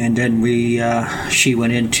 and then she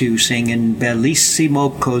went into singing Bellissimo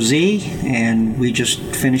Così, and we just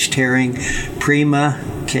finished hearing Prima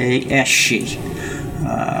che esci.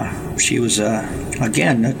 She was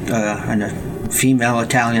again a female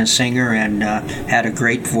Italian singer and had a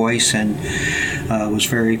great voice and was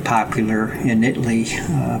very popular in Italy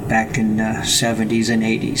back in the 70s and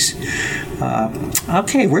 80s.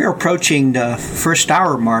 Okay, we're approaching the first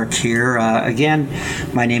hour mark here. Again,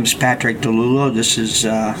 my name's Patrick DeLullo. This is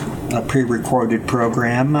a pre-recorded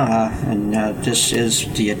program, and this is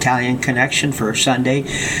the Italian Connection for Sunday,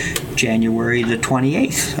 January the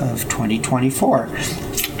 28th of 2024.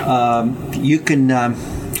 You can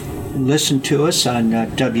listen to us on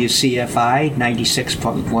WCFI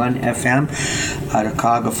 96.1 FM out of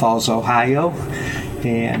Cuyahoga Falls, Ohio,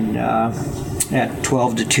 and at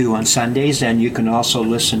 12 to 2 on Sundays. And you can also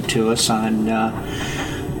listen to us on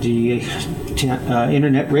the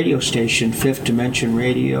internet radio station, Fifth Dimension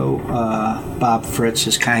Radio. Bob Fritz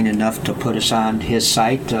is kind enough to put us on his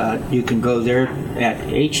site. You can go there at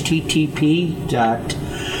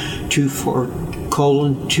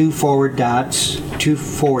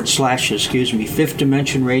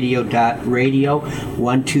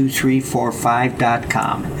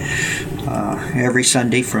every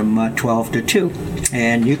Sunday from 12 to 2.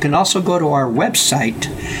 And you can also go to our website,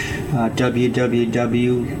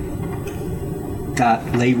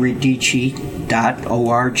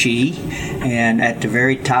 www.layradici.org, and at the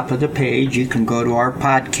very top of the page you can go to our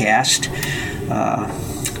podcast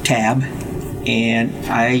tab. And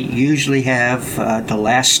I usually have the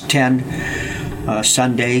last 10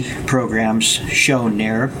 Sunday programs shown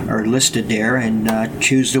there or listed there, and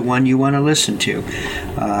choose the one you want to listen to.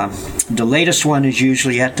 The latest one is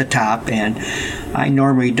usually at the top, and I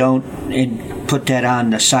normally don't put that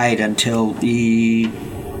on the site until the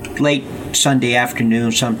late Sunday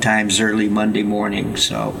afternoon, sometimes early Monday morning.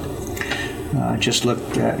 So just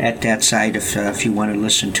look at that site if you want to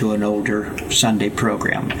listen to an older Sunday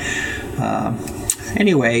program.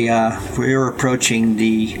 Anyway, we're approaching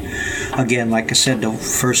again, like I said, the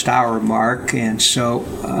first hour mark, and so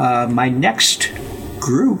my next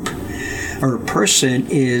group or person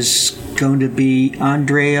is going to be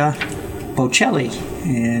Andrea Bocelli,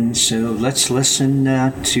 and so let's listen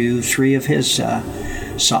to three of his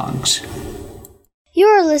songs.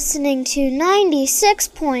 You're listening to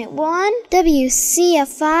 96.1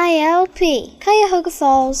 WCFI-LP, Cuyahoga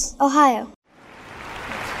Falls, Ohio.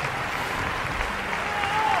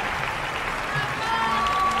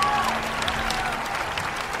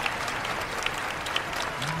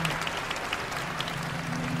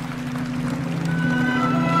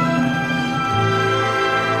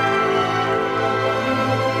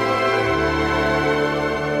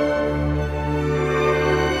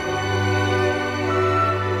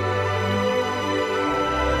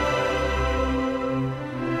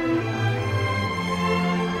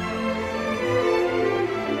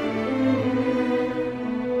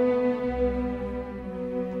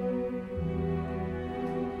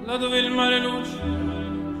 là dove il mare luce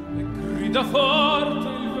e grida forte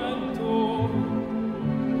il vento,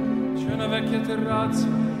 c'è una vecchia terrazza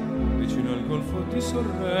vicino al golfo di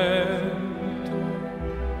Sorrento.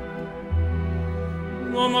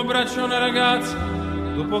 Un uomo abbraccia una ragazza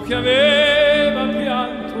dopo che aveva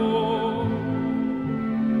pianto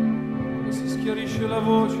e si schiarisce la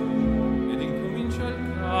voce ed incomincia il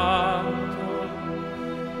canto.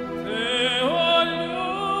 Te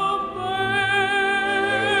voglio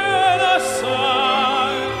bene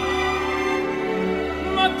assai,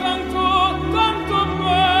 ma tanto, tanto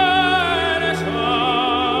bene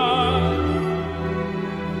sai,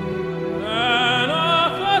 è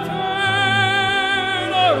una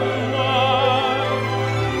catena ormai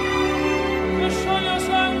che scioglie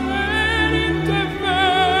sempre in te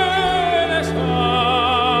bene sai.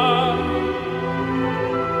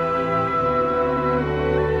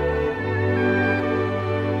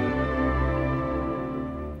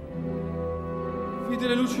 Vide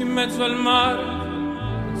le luci in mezzo al mare,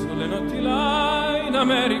 sono le notti là in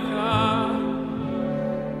America,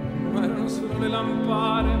 ma erano solo le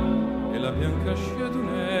lampare e la bianca scia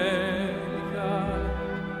d'un'elica.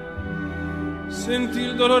 Sentì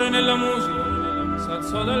il dolore nella musica,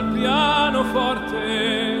 s'alzò dal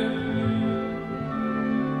pianoforte,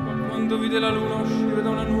 ma quando vide la luna uscire da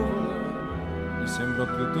una nuvola, gli sembrò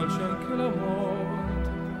più dolce anche la morte.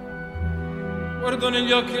 Guardò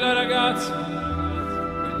negli occhi la ragazza,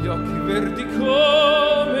 gli occhi verdi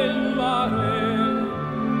come il mare,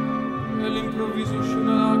 e all'improvviso uscì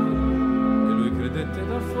una lacrima e lui credette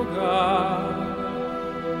d'affogare.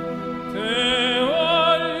 Te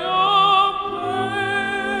voglio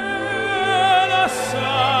bene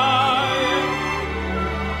assai,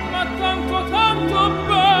 ma tanto tanto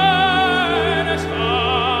bene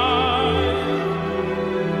sai,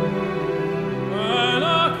 è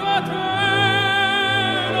la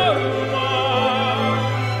catena ormai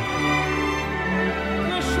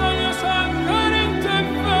che scioglie sempre in te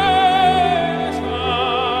bene sai.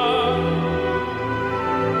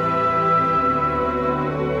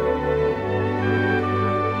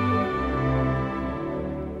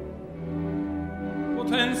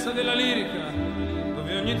 Potenza della lirica,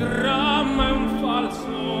 dove ogni dramma è un falso,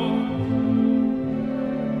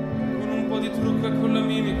 con un po' di trucco e con la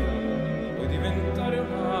mimica puoi diventare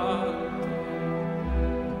un altro.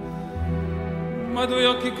 Ma due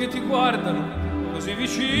occhi che ti guardano così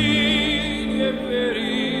vicini e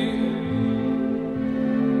veri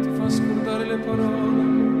ti fa scordare le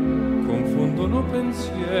parole, confondono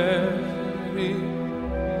pensieri.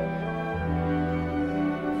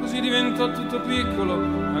 Così diventò tutto piccolo,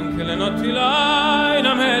 anche le notti là in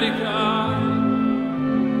America.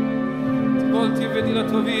 Ti volti e vedi la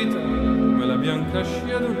tua vita come la bianca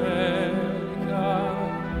scia d'un'erica.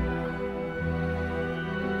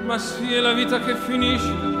 Ma sì, è la vita che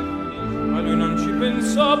finisce, ma lui non ci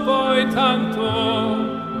pensò poi tanto.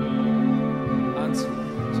 Anzi,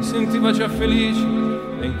 si sentiva già felice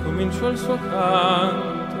e incominciò il suo canto.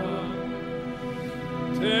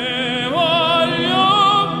 Te voglio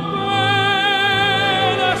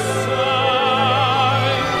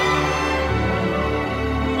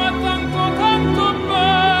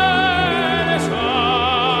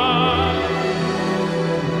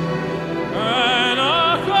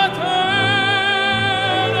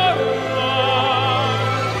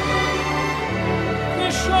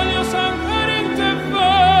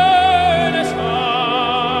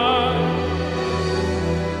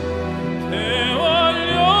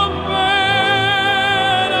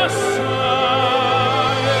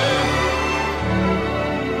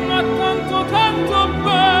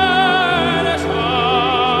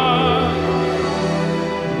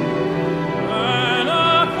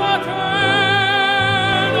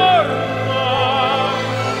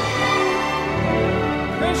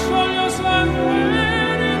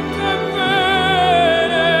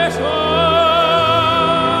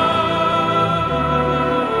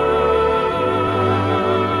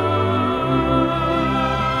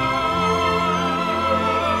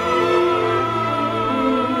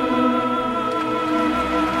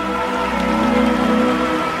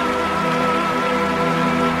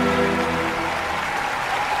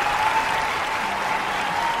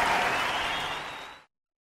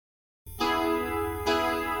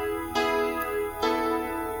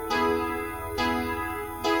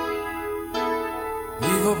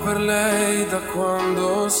per lei da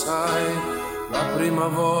quando, sai, la prima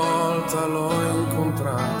volta l'ho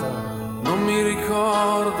incontrata. Non mi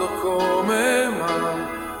ricordo come, ma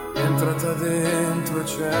è entrata dentro e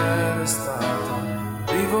c'è restata.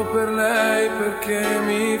 Vivo per lei perché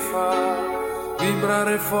mi fa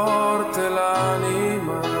vibrare forte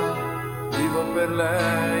l'anima. Vivo per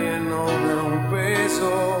lei e non è un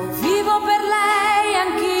peso. Vivo per lei,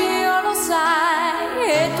 anch'io lo sai,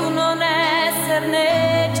 e tu non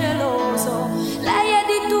esserne geloso. Lei è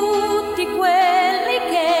di tutti quelli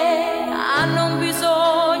che hanno un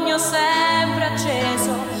bisogno sempre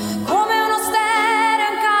acceso, come uno stereo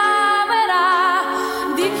in camera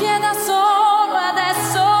di chi è da solo e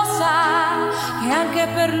adesso sa che anche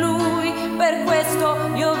per lui, per questo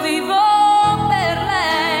io vivo per lei.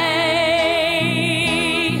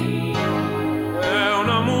 È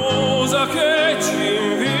una musa che ci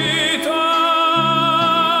invita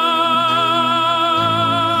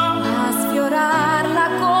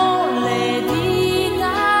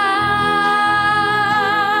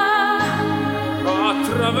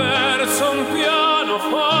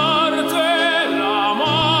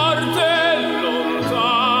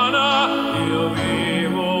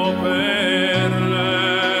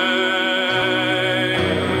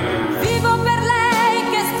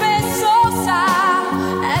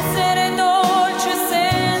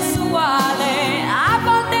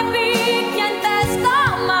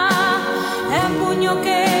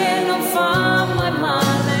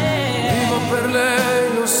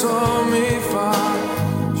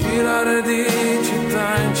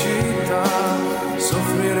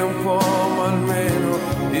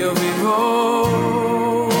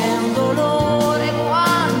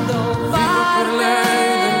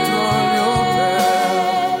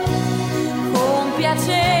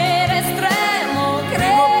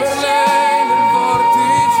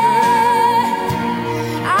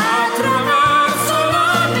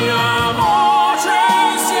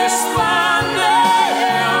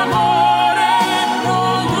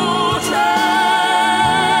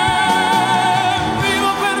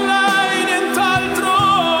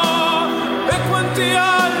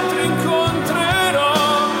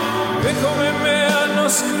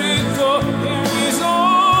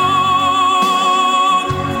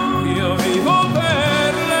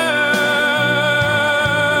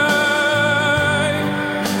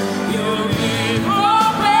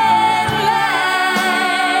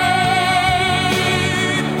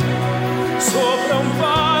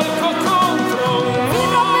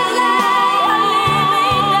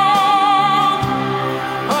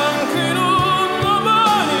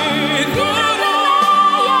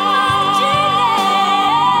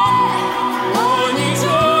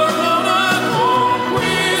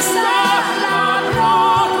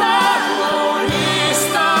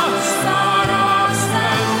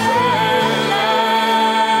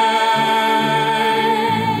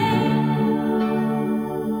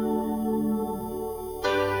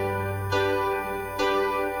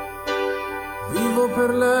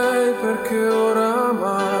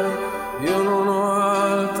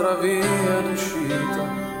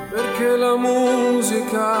la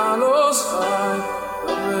musica, lo sai,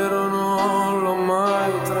 davvero non l'ho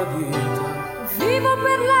mai tradita. Vivo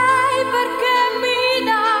per lei perché mi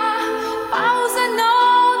dà pause,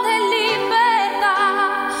 note e libertà.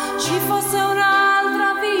 Ci fosse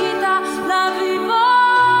un'altra vita, la vivo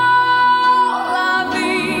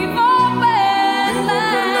per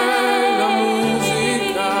lei. La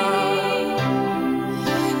musica,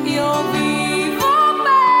 Io vivo per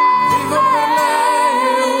lei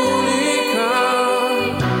è unica.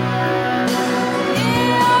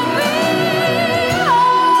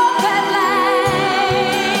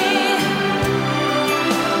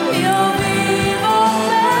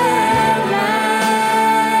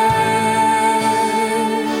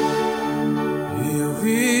 Io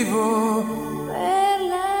vivo per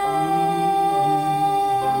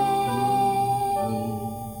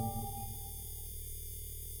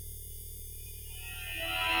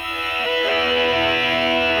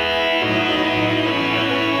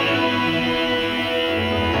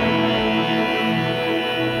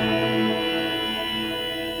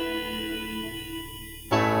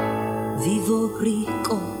Vivo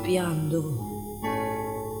ricopiando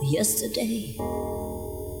yesterday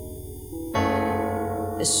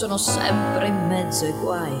e sono sempre in mezzo ai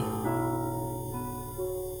guai.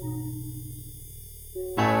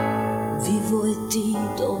 Vivo e ti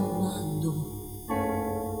domando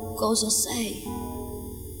cosa sei,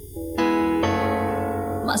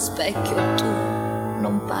 ma specchio tu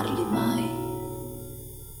non parli mai.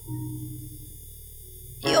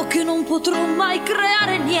 Io che non potrò mai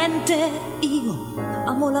creare niente, io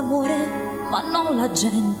amo l'amore ma non la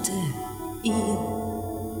gente, io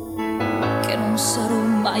che non sarò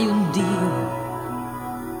mai un dio.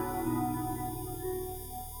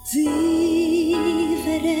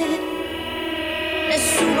 Vivere,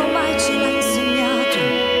 nessuno mai ce l'ha insegnato.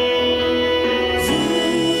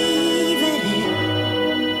 Vivere,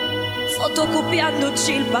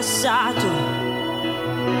 fotocopiandoci il passato.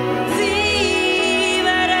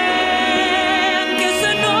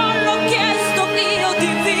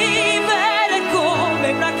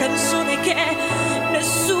 Canzone che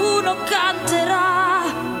nessuno canterà.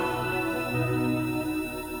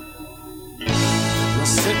 Ma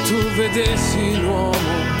se tu vedessi l'uomo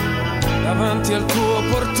davanti al tuo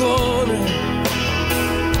portone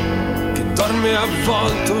che dorme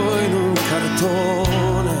avvolto in un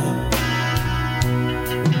cartone,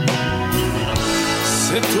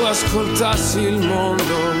 se tu ascoltassi il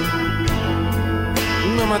mondo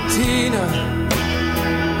una mattina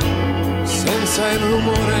senza il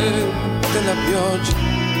rumore della pioggia,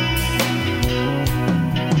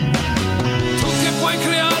 tu che puoi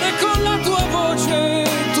creare con la tua voce,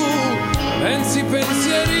 tu pensi i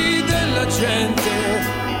pensieri della gente,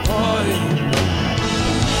 poi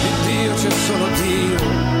in Dio c'è solo Dio.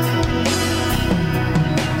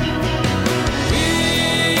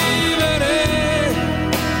 Vivere,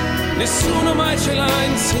 nessuno mai ce l'ha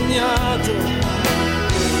insegnato.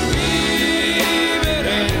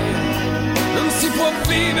 Si può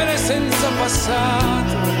vivere senza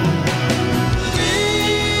passato.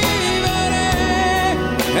 Vivere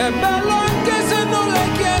è bello anche se non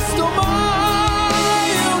l'hai chiesto mai.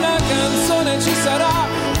 Una canzone ci sarà,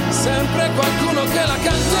 sempre qualcuno che la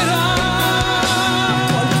canterà.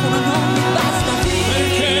 Qualcuno non mi basta dire.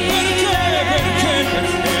 Perché?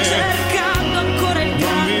 Cercando ancora il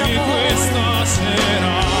grande amore. Questa sera.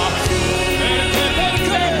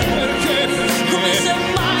 Come se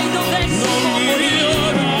mai dovessimo morire.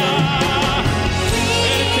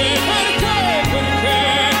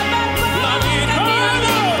 La vita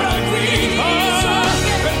all'improvviso,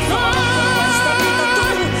 questa vita tu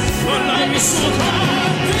non l'hai vissuta.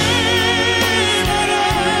 Vivere,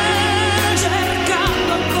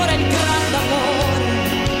 cercando ancora il grande amore.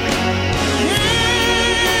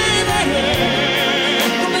 vivere,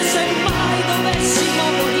 Come se mai dovessimo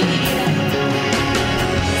morire.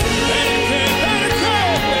 perché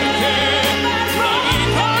la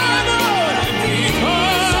vita non è vita,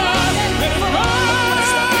 per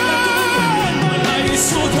questa vita tu non l'hai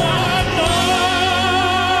vissuta.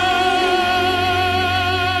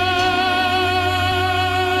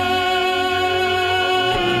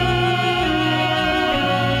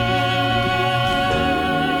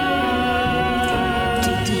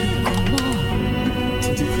 Ti dico no,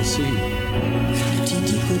 Ti dico sì. ti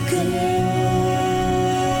dico che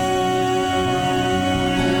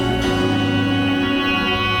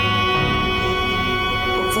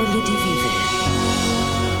ho voglia di vivere.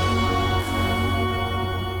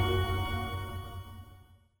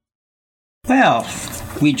 Well,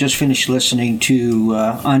 we just finished listening to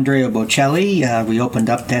Andrea Bocelli. We opened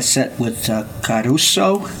up that set with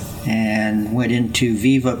Caruso and went into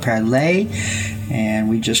Viva Parley, and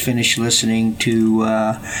we just finished listening to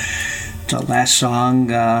the last song,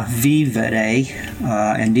 Vivere,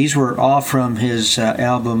 and these were all from his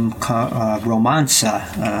album Romanza.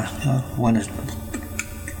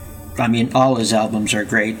 All his albums are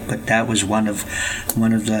great, but that was one of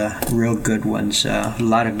the real good ones. A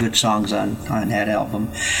lot of good songs on that album.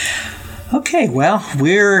 Okay, well,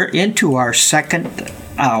 we're into our second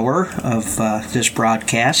hour of this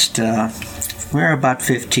broadcast. We're about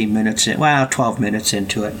 12 minutes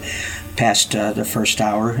into it, past the first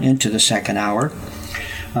hour, into the second hour.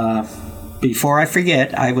 Before I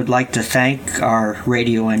forget, I would like to thank our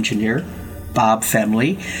radio engineer, Bob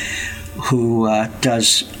Femley, who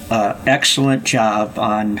does an excellent job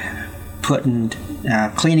on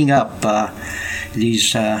cleaning up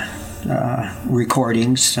these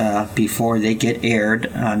recordings before they get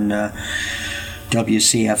aired on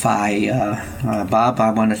WCFI. Bob,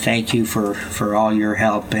 I want to thank you for all your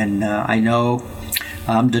help, and I know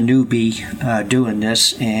I'm the newbie doing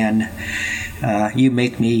this, and you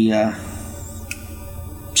make me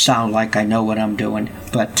sound like I know what I'm doing,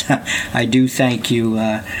 but I do thank you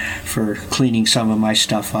for cleaning some of my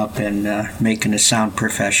stuff up and making it sound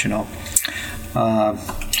professional.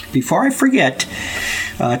 Before I forget,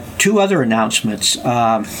 two other announcements.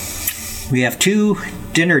 We have two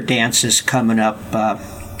dinner dances coming up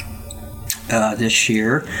this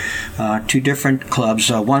year, two different clubs,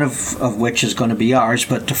 one of which is going to be ours,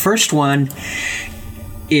 but the first one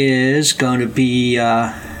is going to be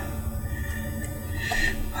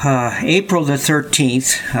April the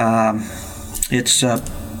 13th. It's the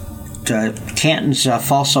Canton's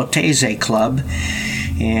Falsotese Club,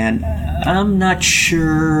 and I'm not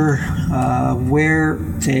sure where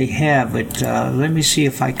they have it. Let me see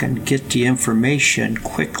if I can get the information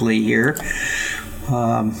quickly here.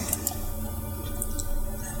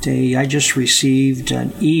 I just received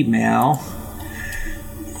an email,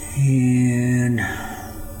 and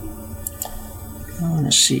I want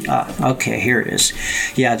to see. Okay, here it is.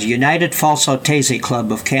 Yeah, the United Falsotese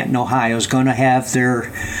Club of Canton, Ohio is going to have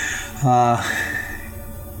their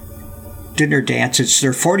dinner dance. It's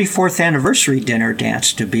their 44th anniversary dinner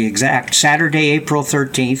dance, to be exact. Saturday, April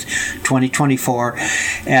 13th, 2024,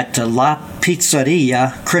 at the La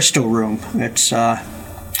Pizzeria Crystal Room. It's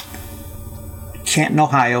Canton,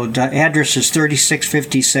 Ohio. The address is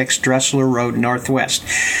 3656 Dressler Road, Northwest.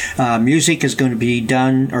 Music is going to be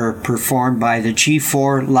done or performed by the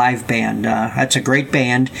G4 Live Band. That's a great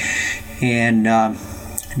band, and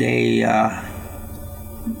they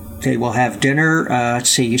will have dinner. Let's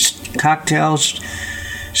see, cocktails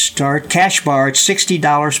start. Cash bar, it's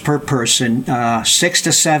 $60 per person. 6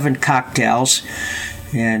 to 7 cocktails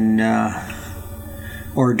and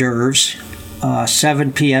hors d'oeuvres.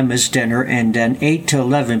 7 p.m. is dinner, and then 8 to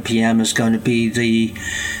 11 p.m. is going to be the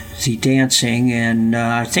dancing, and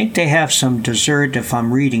I think they have some dessert, if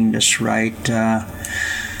I'm reading this right.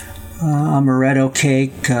 Amaretto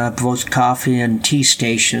cake, both coffee and tea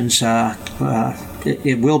stations.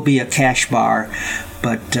 It will be a cash bar,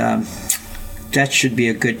 but that should be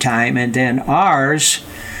a good time. And then ours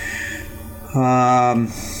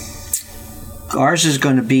is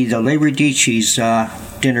going to be the Le Radici's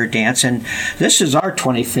dinner dance, and this is our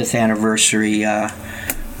 25th anniversary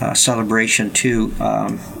celebration too,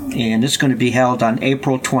 and it's going to be held on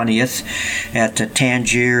April 20th at the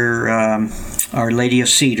Tangier Our Lady of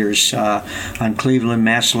Cedars on Cleveland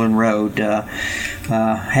Massillon Road.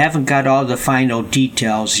 Haven't got all the final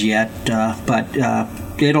details yet, but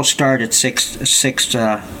it'll start at 6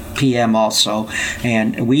 p.m. also,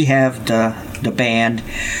 and we have the band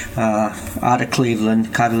out of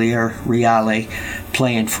Cleveland, Cavalier Reale,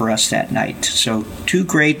 playing for us that night. So two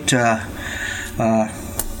great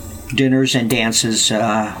dinners and dances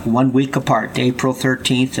 1 week apart, April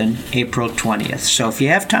 13th and April 20th. So if you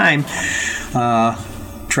have time,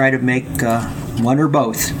 try to make one or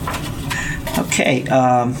both. Okay,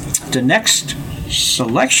 the next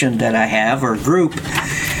selection that I have, or group,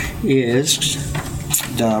 is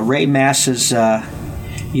the Ray Mass's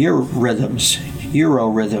Euro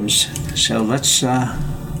Rhythms. So let's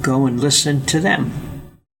go and listen to them.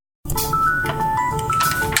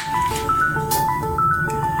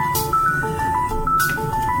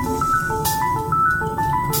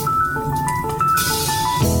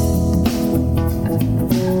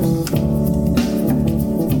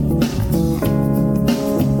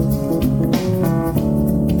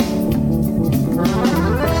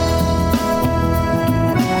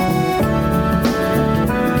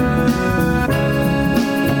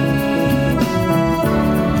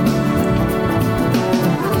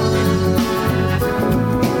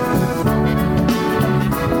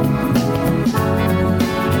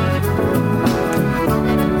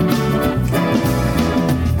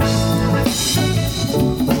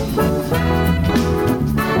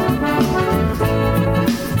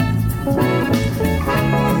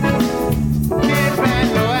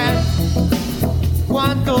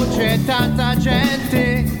 c'è tanta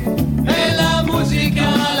gente e la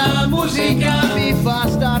musica mi fa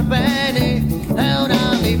star bene, è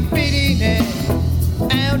una libidine,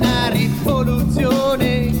 è una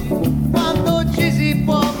rivoluzione, quando ci si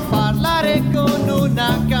può parlare con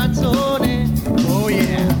una canzone, oh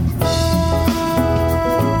yeah.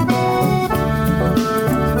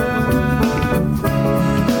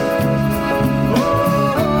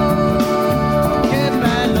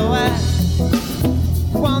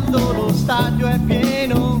 Stadio è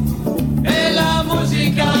pieno e la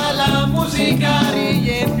musica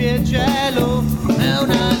riempie il cielo, è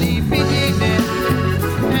una libidine,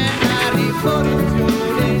 è una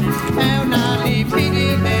rivoluzione, è una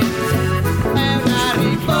libidine, è una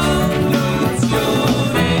rivoluzione.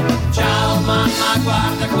 Ciao mamma,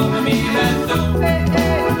 guarda come mi diverto,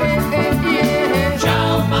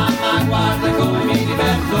 ciao mamma, guarda come mi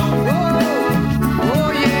diverto,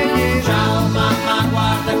 oh yeah yeah. Ciao mamma,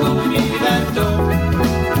 guarda come mi diverto,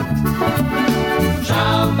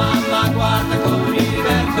 ciao mamma, guarda come mi diverto.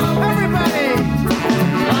 Everybody!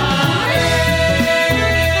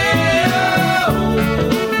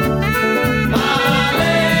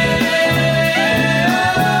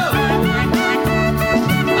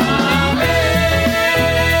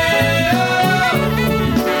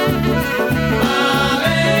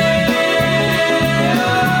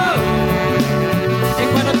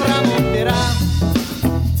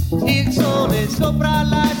 Sopra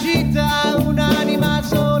la città un'anima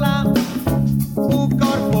sola, un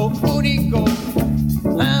corpo unico,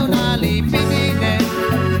 è una libidine,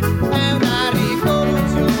 è una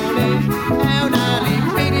rivoluzione, è una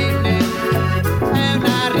libidine, è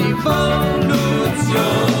una rivoluzione.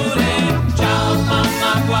 Ciao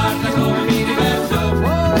mamma, guarda come mi diverto,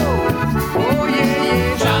 oh yeah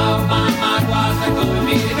yeah. Ciao mamma, guarda come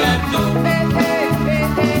mi diverto,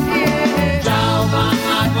 ciao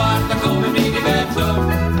mamma, guarda come mi diverto,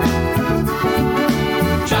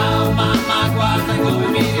 ciao mamma, guarda come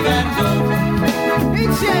mi diverto,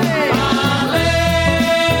 insieme.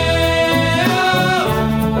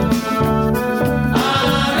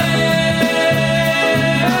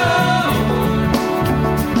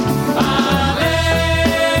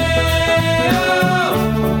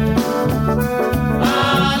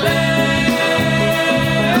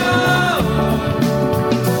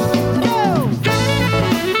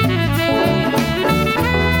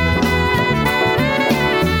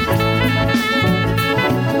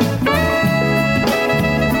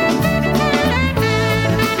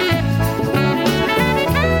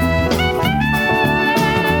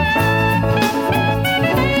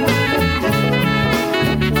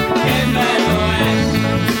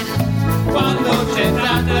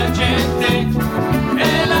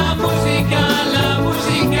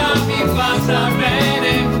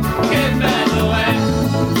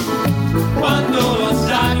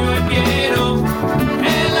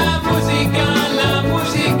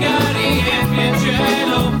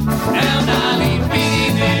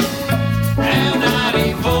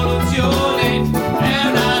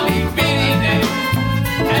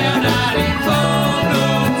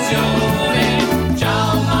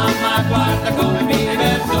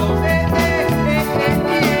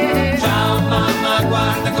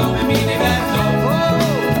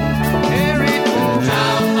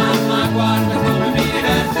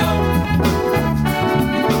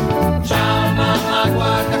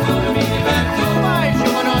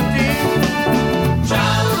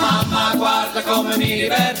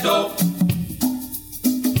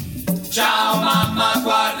 Ciao mamma,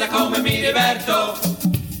 guarda come mi diverto.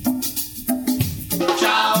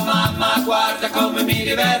 Ciao mamma, guarda come mi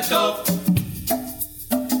diverto.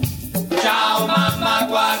 Ciao mamma,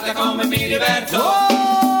 guarda come mi diverto.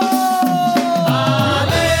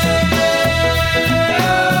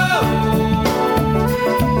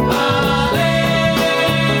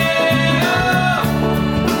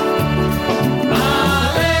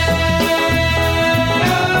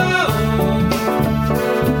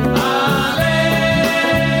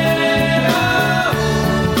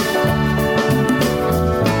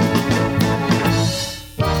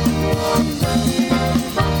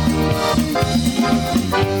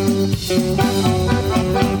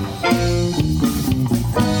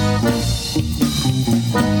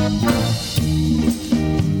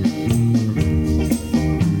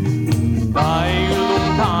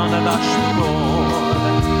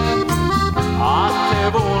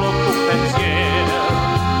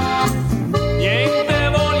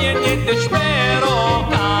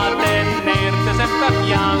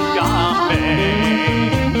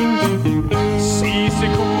 Sii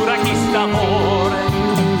sicura che st'amore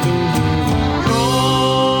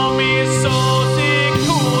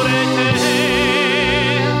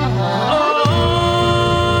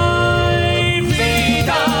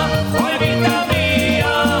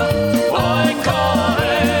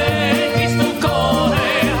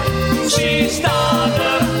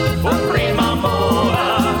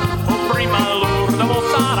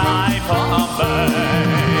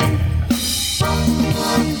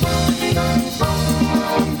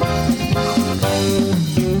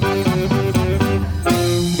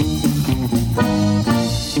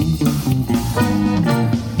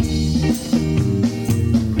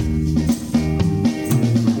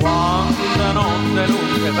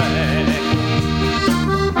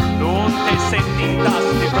da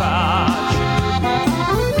sti bracci.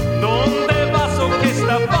 Non te passo che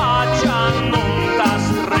sta faccia, non ta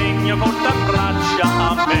stregno con ta braccia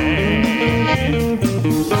a me.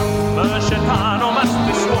 Ma c'è tano ma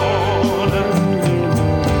sti suona,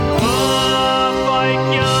 ma fai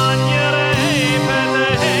chiagnere per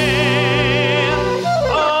te.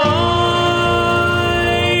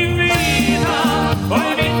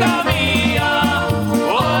 Oi vita mia,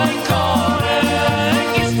 oi core,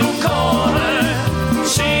 chi stu core,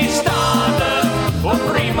 si state, o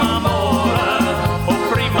prima amore, o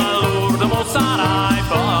prima l'urdo, mo sarai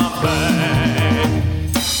vabbè.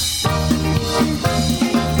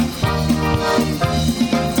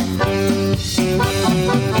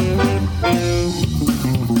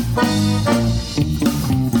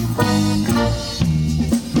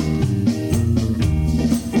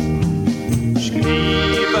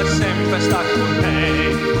 Scrive sempre sta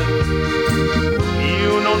contenta,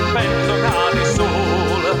 io non penso che di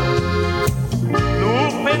sola,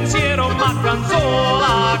 un pensiero ma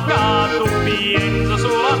canzola che tu pensa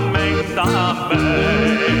solamente a me.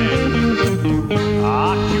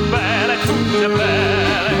 Ah, più belle, tutte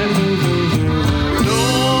belle,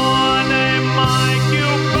 non è mai più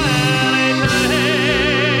belle te.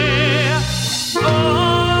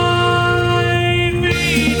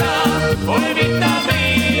 Oi vita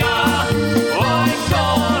mia, oi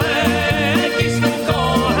core, chi sta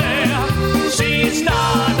core, si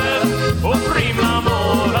state, o prima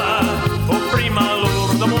amore, o prima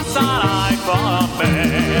l'urdo, mo sarai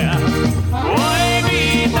vabbè. Oi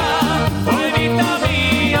vita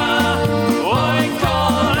mia, oi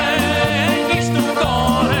core, chi sta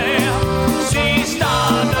core, si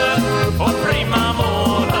state, o prima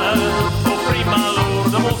amore, o prima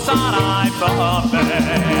l'urdo, mo sarai vabbè.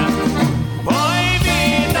 Oi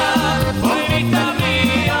vita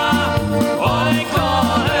mia, oi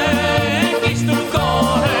core, chi stu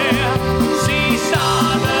core, si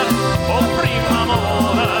sade, o prima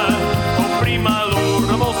amore, o prima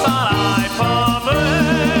l'urdo, mo sarai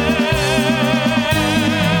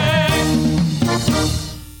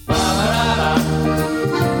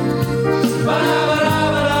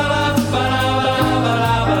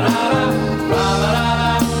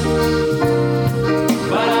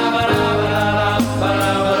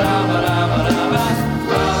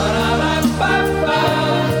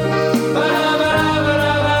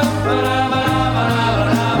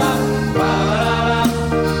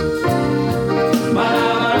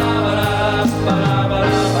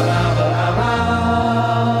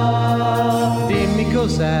Dimmi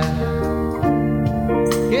cos'è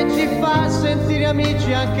che ci fa sentire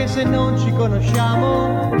amici anche se non ci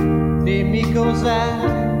conosciamo. Dimmi cos'è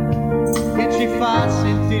che ci fa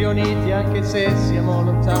sentire uniti anche se siamo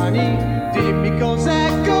lontani. Dimmi cos'è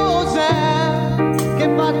che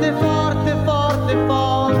batte forte, forte,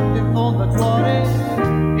 forte in fondo al cuore,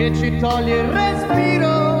 che ci toglie il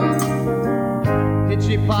respiro, che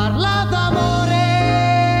ci parla d'amore.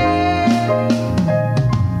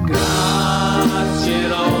 Grazie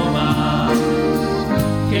Roma,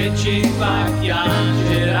 che ci fa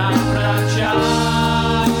piangere,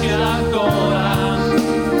 abbracciarci ancora.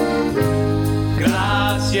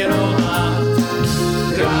 Grazie Roma,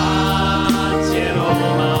 grazie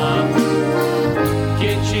Roma,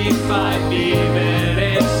 che ci fai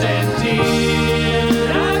vivere e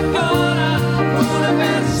sentire ancora una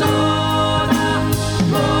persona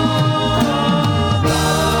nuova.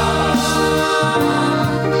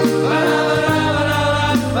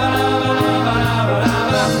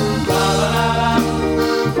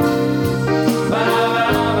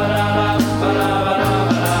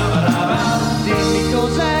 Dimmi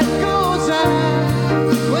cos'è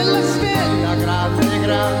quella stella grande,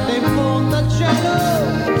 grande in fondo al cielo,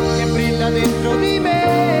 che brilla dentro di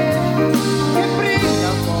me, che brilla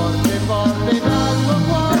forte, forte dal tuo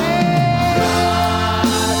cuore.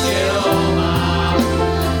 Grazie Roma,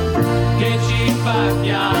 che ci fa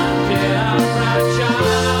piangere,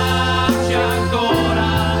 abbracciarci ancora.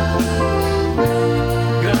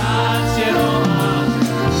 Grazie Roma,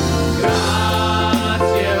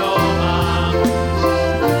 grazie Roma,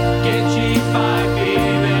 che ci fai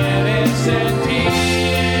vivere e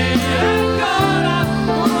sentire ancora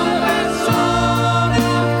una persona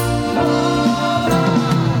nuova.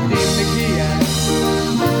 Dimmi chi è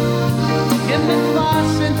che mi fa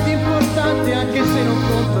sentire importante anche se non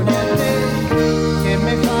conto niente, che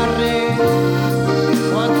mi fa re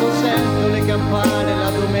quando sento le campane la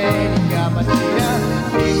domenica mattina.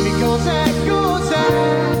 Dimmi cos'è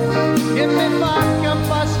che mi fa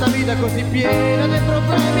campare sta vita così piena di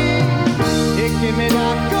problemi e che mi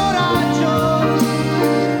dà coraggio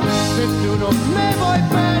se tu non mi vuoi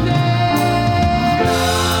bene.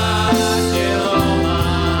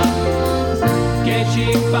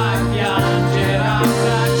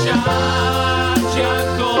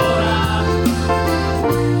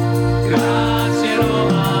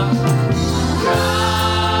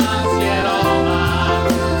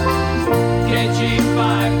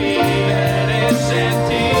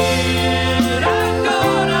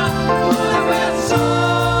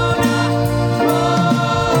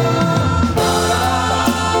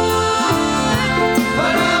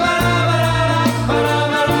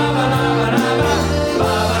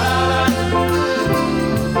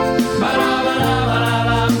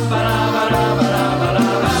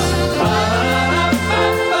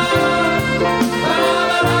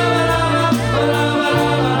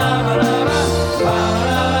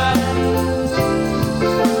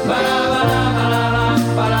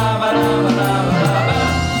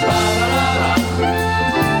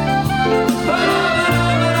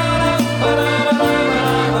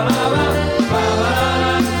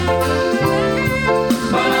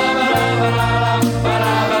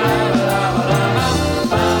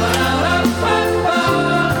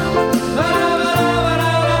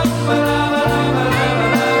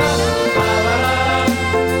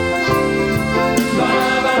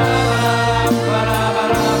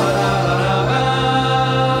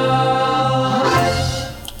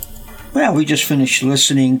 we just finished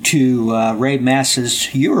listening to Ray Mass's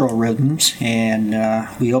Eurorhythms, and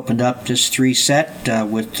we opened up this 3-set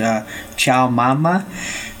with Ciao Mama,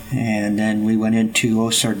 and then we went into O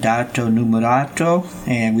Soldato Numerato,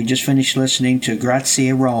 and we just finished listening to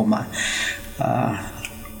Grazie Roma.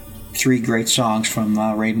 3 great songs from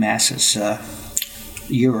Ray Mass's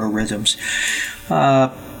Eurorhythms.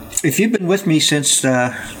 If you've been with me since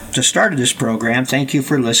the start of this program, thank you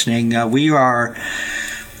for listening. We are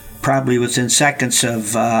probably within seconds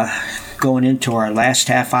of going into our last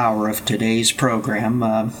half hour of today's program.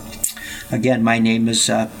 Again, my name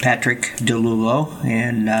is Patrick DeLullo,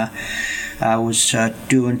 and I was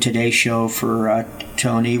doing today's show for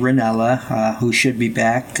Tony Ranella, who should be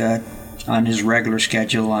back on his regular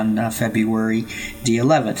schedule on February the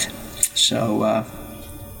 11th. So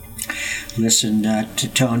listen to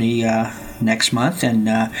Tony next month, and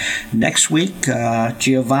next week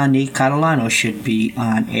Giovanni Catalano should be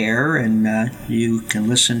on air, and you can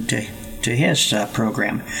listen to his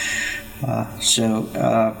program. So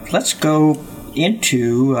let's go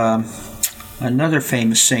into another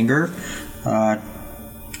famous singer,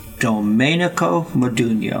 Domenico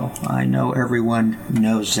Modugno. I know everyone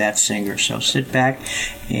knows that singer, so sit back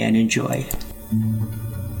and enjoy.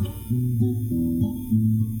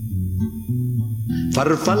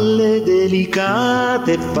 Farfalle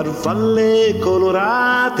delicate, farfalle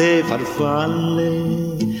colorate,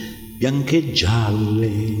 farfalle bianche e gialle.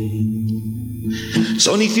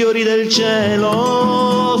 Sono i fiori del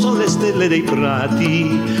cielo, sono le stelle dei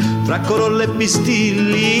prati, fra corolle e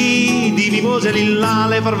pistilli di mimose lilla.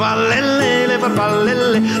 Le farfallelle, le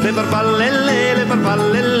farfallelle, le farfallelle, le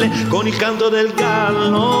farfallelle, con il canto del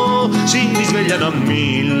gallo si risvegliano a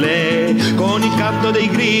 1000, con il canto dei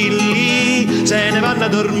grilli se ne vanno a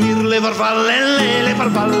dormire. Le farfallelle, le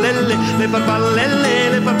farfallelle, le farfallelle,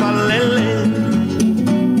 le farfallelle.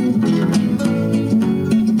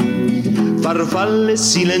 Farfalle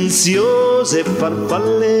silenziose,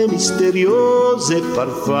 farfalle misteriose,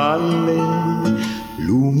 farfalle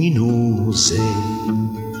luminose.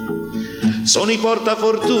 Sono i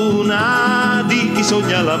portafortuna di chi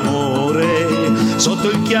sogna l'amore, sotto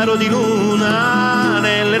il chiaro di luna,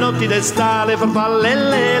 nelle notti d'estate. Le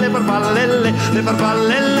farfallelle, le farfallelle, le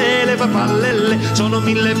farfallelle, le farfallelle, sono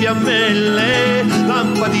 1000 fiammelle,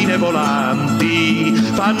 lampadine volanti,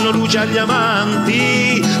 fanno luce agli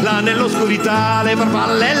amanti, là nell'oscurità. Le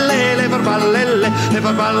farfallelle, le farfallelle, le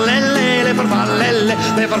farfallelle, le farfallelle,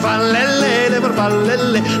 le farfallelle, le farfallelle,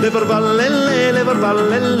 le farfallelle, le farfallelle, le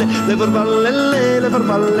farfallelle, le farfallelle, le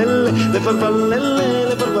farfallelle, le farfallelle,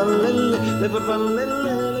 le farfallelle, le farfallelle.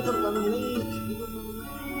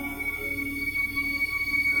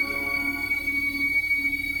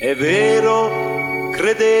 È vero,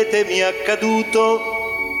 credetemi, è accaduto.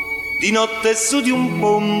 Di notte su di un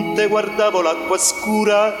ponte guardavo l'acqua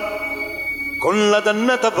scura, con la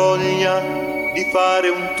dannata voglia di fare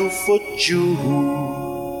un tuffo giù.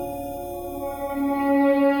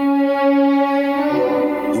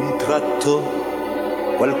 D'un tratto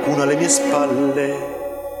qualcuno alle mie spalle,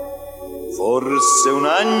 forse un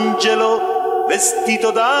angelo vestito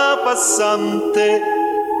da passante,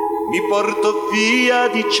 mi portò via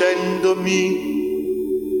dicendomi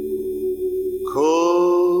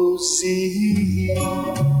così.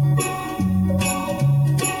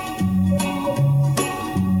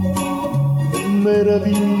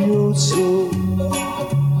 Meraviglioso,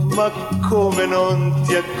 ma come non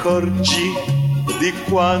ti accorgi di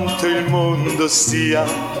quanto il mondo sia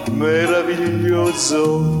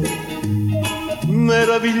meraviglioso,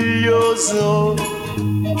 meraviglioso,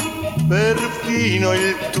 perfino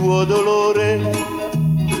il tuo dolore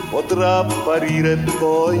potrà apparire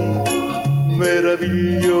poi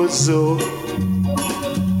meraviglioso.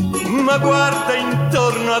 Ma guarda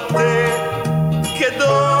intorno a te, che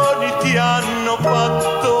doni ti hanno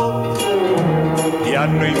fatto, ti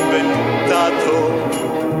hanno inventato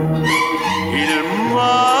il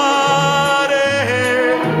mare.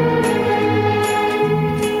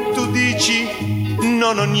 Tu dici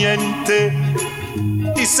non ho niente,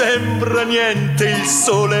 ti sembra niente il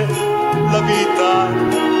sole, la vita,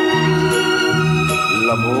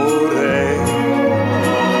 l'amore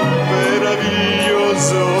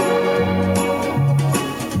meraviglioso,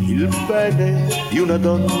 il bene di una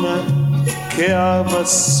donna che ama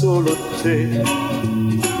solo te,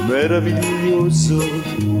 meraviglioso,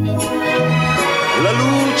 la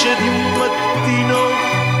luce di un mattino,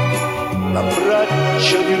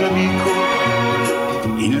 l'abbraccio di un amico,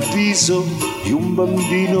 il viso di un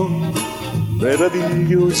bambino,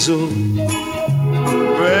 meraviglioso,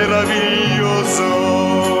 meraviglioso.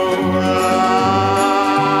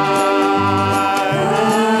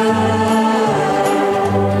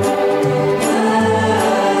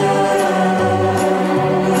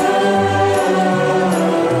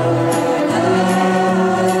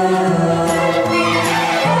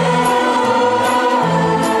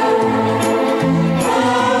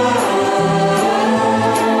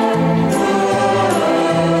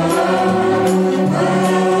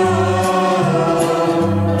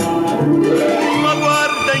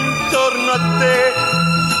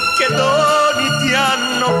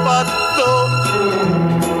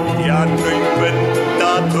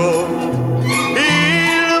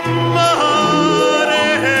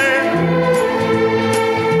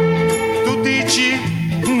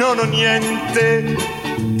 niente,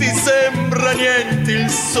 ti sembra niente il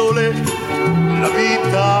sole, la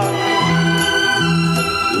vita,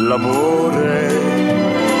 l'amore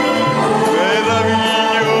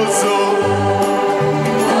meraviglioso.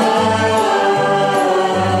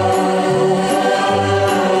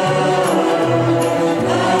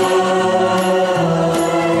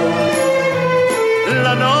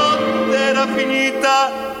 La notte era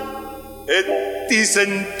finita e ti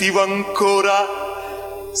sentivo ancora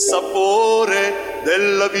sapore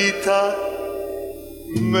della vita,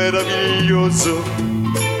 meraviglioso,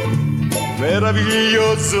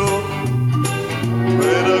 meraviglioso,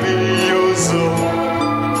 meraviglioso,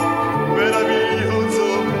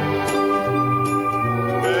 meraviglioso,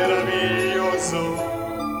 meraviglioso.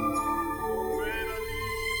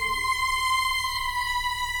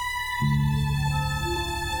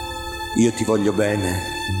 Io ti voglio bene,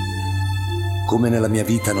 come nella mia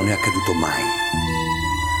vita non è accaduto mai,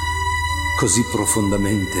 così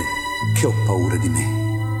profondamente che ho paura di me,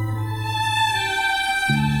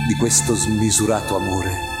 di questo smisurato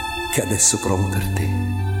amore che adesso provo per te.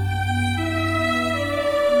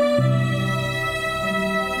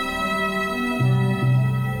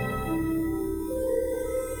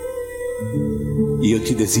 Io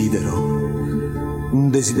ti desidero, un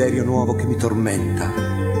desiderio nuovo che mi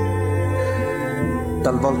tormenta.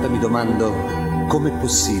 Talvolta mi domando com'è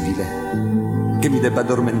possibile che mi debba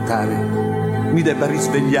addormentare, mi debba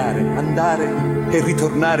risvegliare, andare e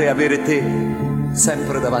ritornare a avere te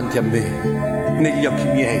sempre davanti a me, negli occhi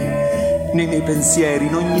miei, nei miei pensieri,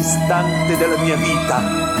 in ogni istante della mia vita.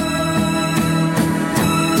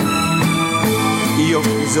 Io ho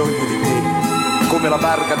bisogno di te, come la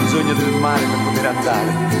barca ha bisogno del mare per poter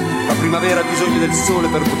andare. La primavera ha bisogno del sole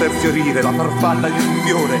per poter fiorire, la farfalla di un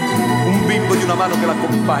fiore, un bimbo di una mano che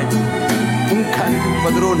l'accompagni, un cane di un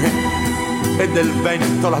padrone e del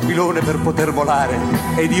vento l'aquilone per poter volare.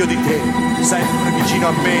 Ed io di te, sempre vicino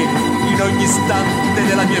a me, in ogni istante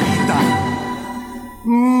della mia vita.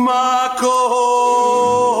 Ma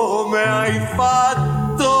come hai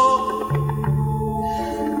fatto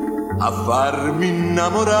a farmi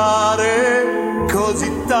innamorare così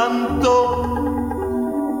tanto?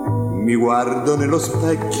 Mi guardo nello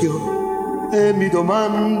specchio e mi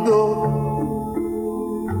domando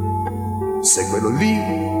se quello lì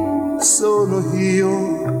sono io.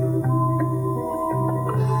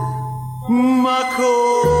 Ma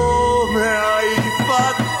come hai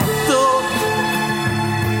fatto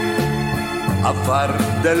a far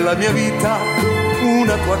della mia vita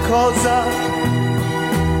una tua cosa,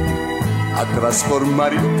 a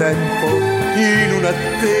trasformare il tempo in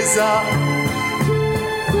un'attesa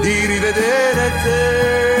di rivedere te?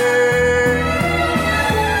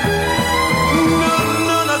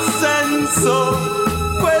 Non ha senso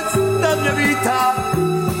questa mia vita,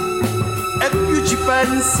 e più ci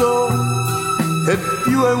penso e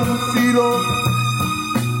più è un filo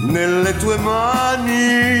nelle tue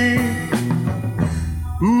mani.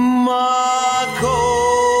 Ma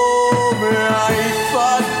come hai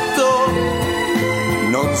fatto?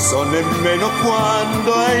 Non so nemmeno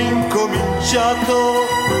quando è incominciato.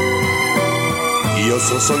 Io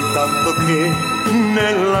so soltanto che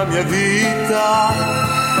nella mia vita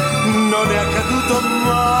non è accaduto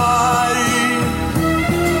mai.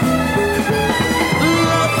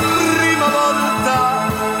 La prima volta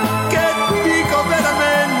che dico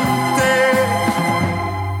veramente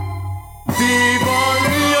ti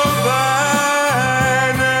voglio bene.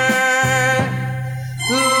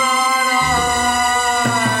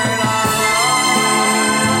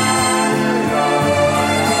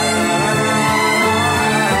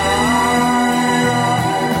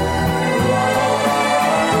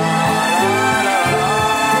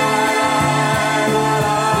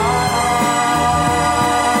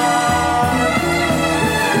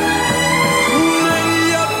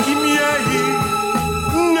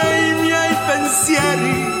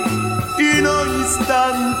 In ogni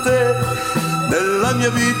istante della mia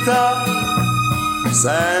vita,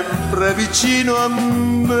 sempre vicino a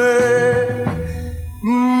me.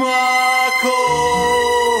 Ma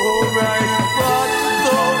come hai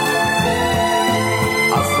fatto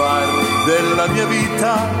a far della mia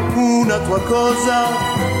vita una tua cosa,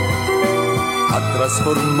 a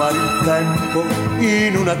trasformare il tempo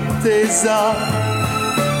in un'attesa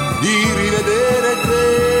di rivedere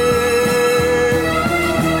te?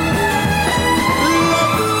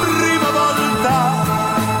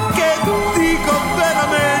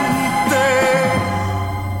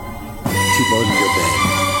 Ti voglio bene.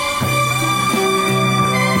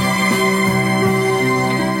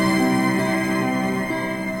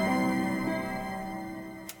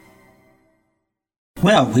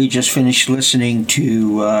 Well, we just finished listening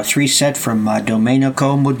to three set from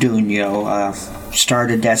Domenico Modugno.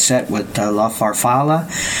 Started that set with La Farfalla,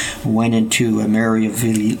 went into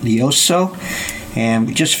Meraviglioso, and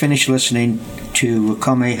we just finished listening to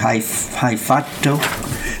Come Hai Fatto.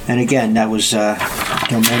 And again, that was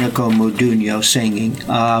Domenico Modugno singing.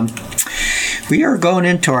 We are going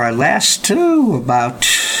into our last about,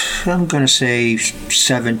 I'm going to say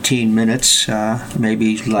 17 minutes,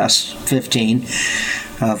 maybe less, 15,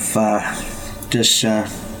 of this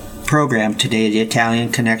program today, the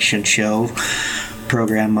Italian Connection Show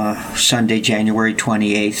program, Sunday, January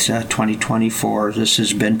 28th, 2024. This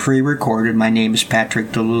has been pre-recorded. My name is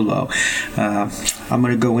Patrick DeLullo. I'm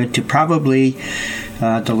going to go into probably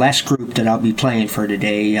the last group that I'll be playing for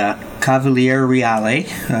today, Cavaliere Reale,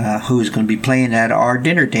 who is going to be playing at our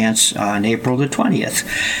dinner dance on April the 20th.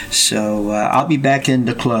 So I'll be back in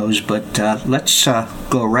the close, but let's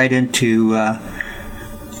go right into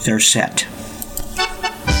their set.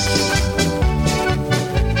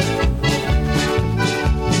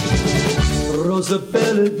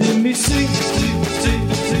 Rosabella, dimmi sì,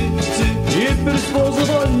 e per sposo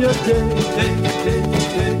voglio te,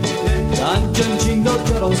 Giancinto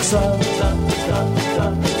già lo sa,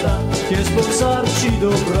 che sposarci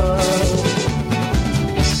dovrà.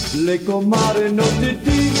 Le comare non ti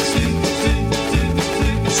dici,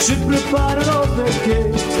 si preparano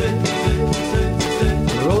perché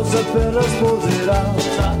Rosabella sposerà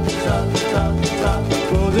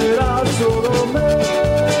solo me.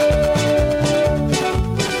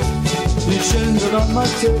 Discendo da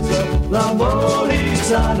Marchesa, la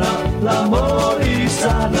Molisana,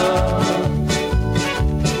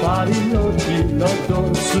 pari gli occhi, la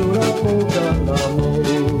sulla bocca,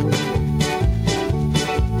 l'amore.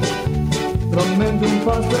 Promendo un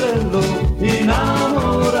pastello,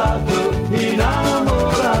 innamorato,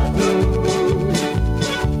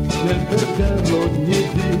 nel perderlo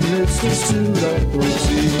niente ne stessura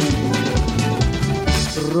così.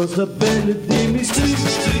 Rosabella, dimmi sì,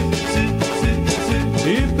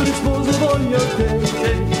 il tuo sposo voglio te,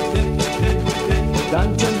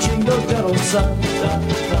 Dan Giancinto già lo sa,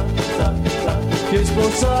 che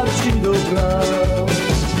sposarci dovrà.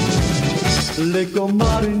 Le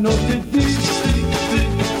comari non ti dici,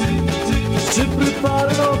 si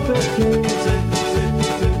preparano perché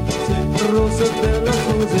Rosabella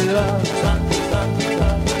sposerà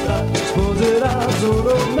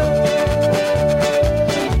solo me.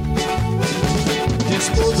 Ti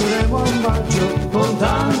sposeremo a maggio con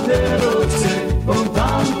tante rose,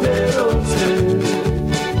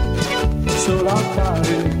 solo a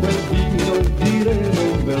fare quel vino e diremo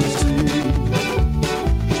un bel sì.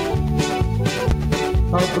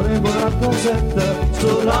 Avremo una casetta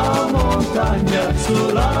sulla montagna,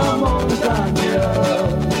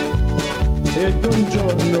 ed un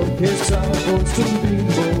giorno che sa forse un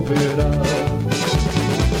bimbo verrà.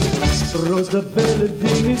 Rosabella,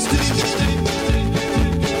 dimmi sì,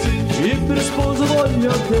 il tuo sposo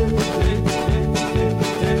voglio te,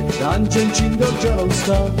 Dan Giancinto già lo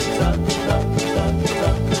sa,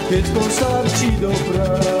 che sposarci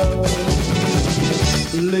dovrà.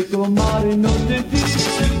 Le comari non ti dici,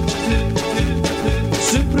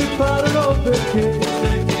 si preparano perché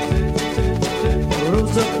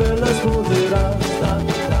Rosabella sposerà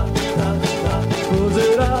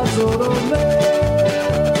solo me.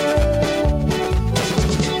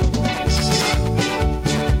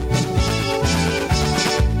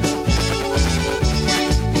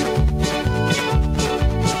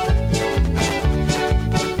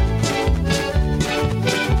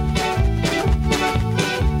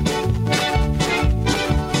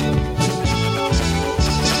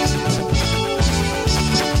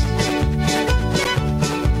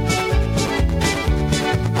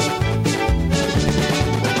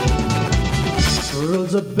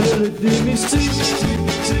 Rosabella, dimmi sì,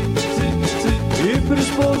 il tuo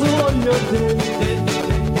sposo voglio te,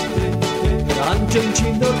 Dan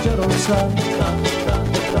Giancinto già lo sa,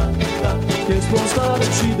 che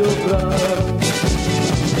sposarci dovrà.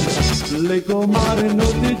 Le comare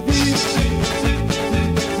non ti dici,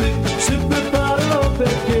 si preparano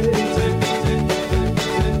perché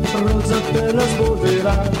Rosabella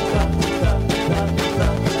sposerà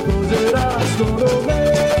solo me.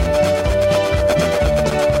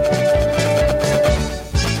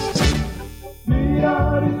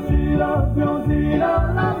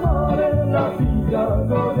 L'amore, la vita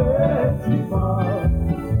dove si fa.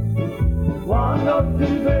 Quando ti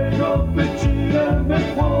vedo piccina, nel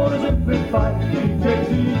cuore sempre fai che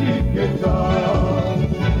ti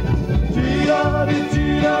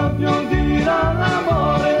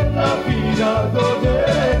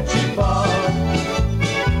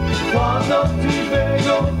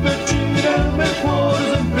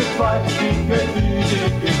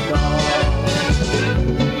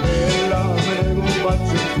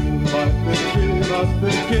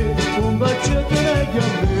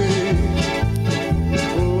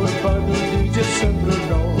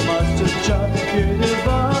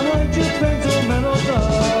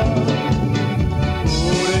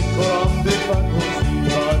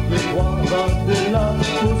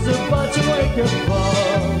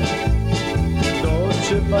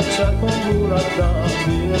faccia con burrata,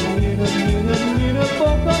 mine,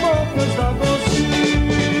 poco a poco sta così.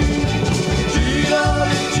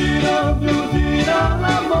 Gira, piutina,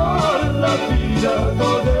 l'amore, la vita,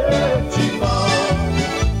 goderci fa.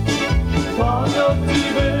 Quando ti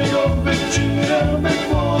vedo vicino, mi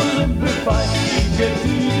cuore sempre fai, che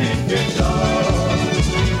già.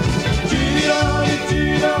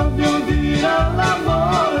 Gira, piutina,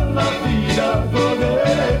 l'amore, la vita,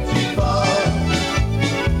 goderci fa.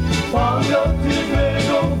 Quando ti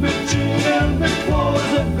vedo vicino, mi cuore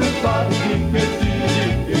sempre fai, che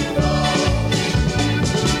già.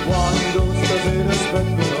 Quando stasera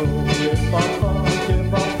aspetto che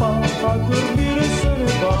papà a dormire se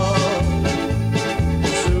ne va.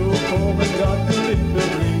 Su come gatto lì per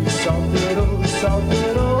lì, salterò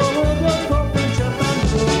da coppia in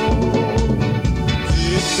cercando.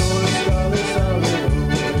 Zitto le scale salerò,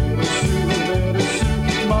 vero su,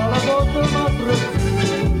 ma la volta m'apre più.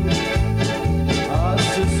 Ah,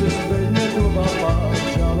 se si sveglia tuo papà,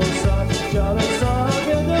 già lo sa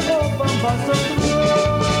che devo basta tu.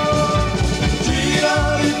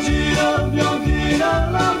 Gira, biondina,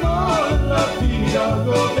 l'amore, la vita,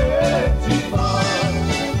 dove ci fa.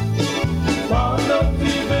 Quando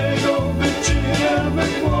ti vedo vicino, mi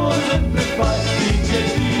cuore sempre fai,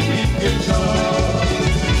 che già.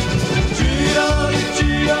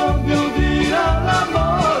 Gira, biondina,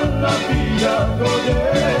 l'amore, la vita, dove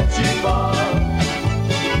ci fa.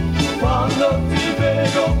 Quando ti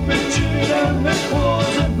vedo vicino, mi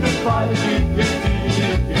cuore sempre fai, che già.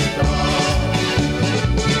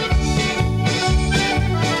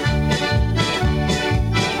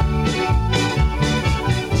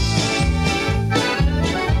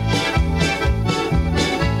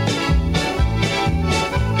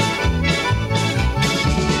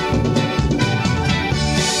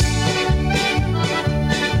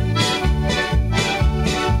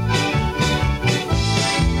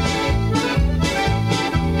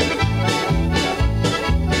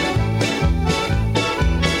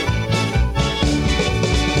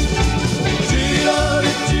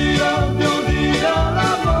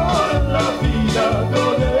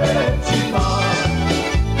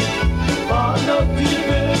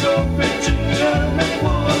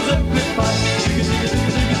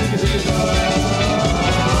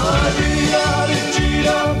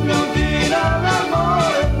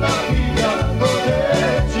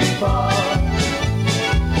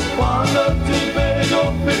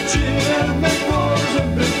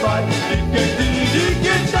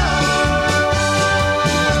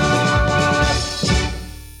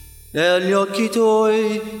 Negli occhi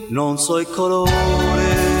tuoi non so il colore,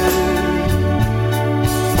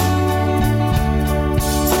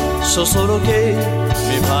 so solo che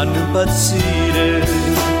mi fanno impazzire.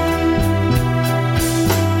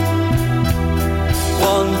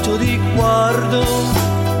 Quanto ti guardo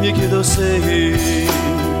mi chiedo se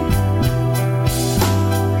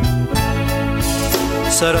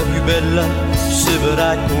sarà più bella se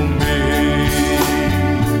verrai con me.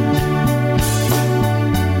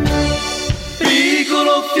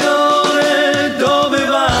 Piccolo fiore, dove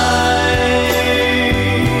vai?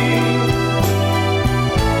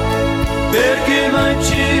 Perché vai in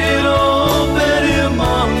giro per il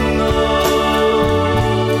mondo?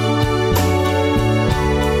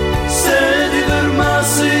 Se ti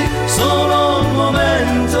fermassi solo un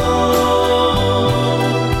momento,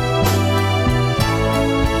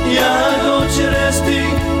 ti accorgeresti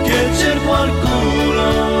che c'è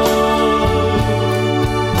qualcuno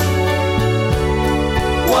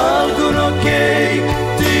che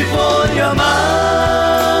ti voglio amare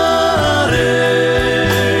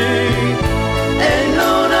e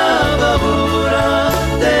non ha paura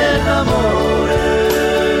dell'amore.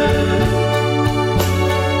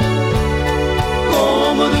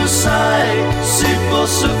 Come tu sai si può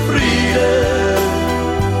soffrire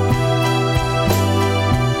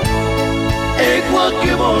e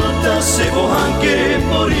qualche volta si può anche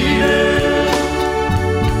morire.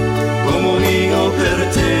 Come io per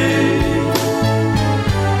te,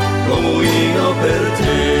 come io per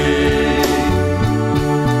te.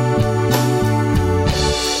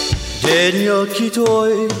 Degli occhi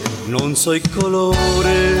tuoi non so il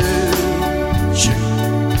colore,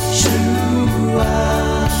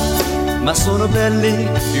 ma sono belli,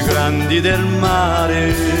 più grandi del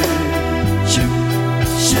mare,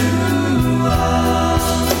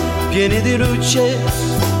 pieni di luce,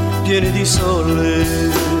 pieni di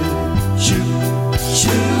sole.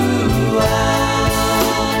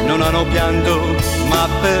 Non hanno pianto ma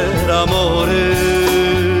per amore.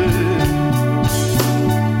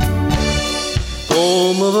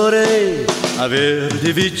 Come vorrei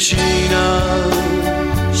averti vicina,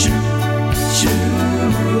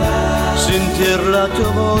 sentir la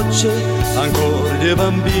tua voce ancora di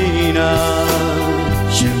bambina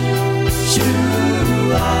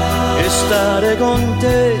e stare con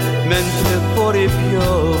te mentre fuori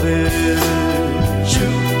piove e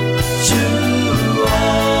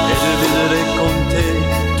dividere con te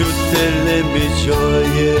tutte le mie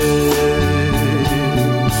gioie.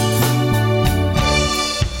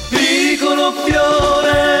 Piccolo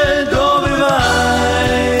fiore, dove vai?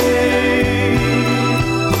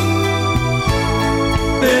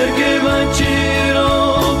 Perché vai in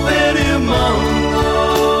giro per il mondo?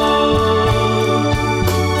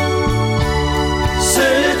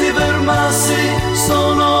 Se ti fermassi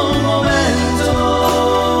solo un momento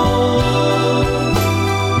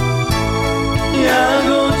e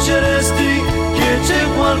accorgeresti che c'è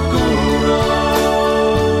qualcuno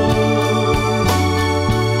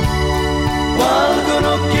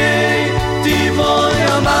che ti vuole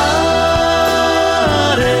amare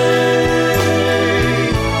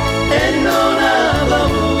e non ha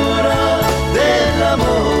paura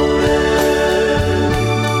dell'amore,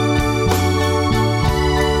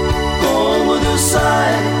 come tu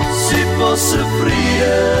sai si può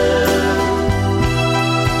soffrire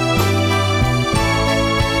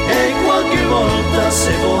e qualche volta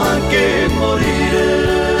si può anche morire,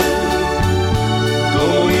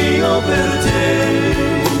 come io per te.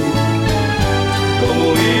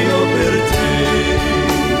 Como io per te,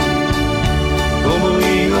 como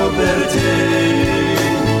io per te,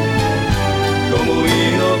 como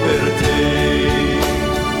io per te,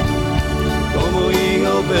 como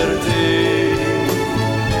io per te,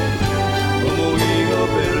 como io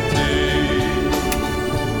per te,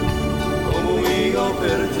 como io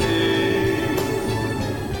per te.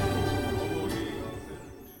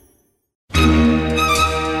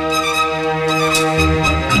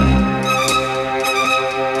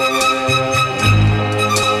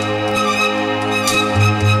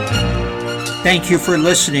 Thank you for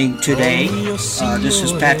listening today. This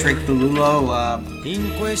is Patrick Bellulo.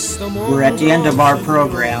 We're at the end of our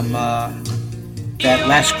program. That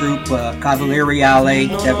last group, Cavalieriale,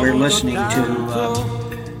 that we're listening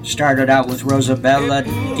to, started out with Rosabella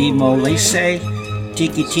Di Molise,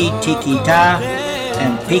 Tiki Ti Tiki Ta,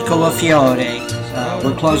 and Piccolo Fiore.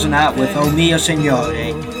 We're closing out with O Mio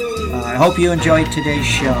Signore. I hope you enjoyed today's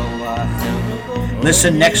show.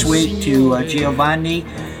 Listen next week to Giovanni.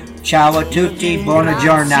 Ciao a tutti, buona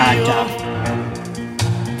giornata.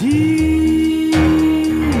 Di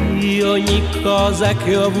ogni cosa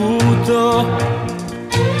che ho avuto,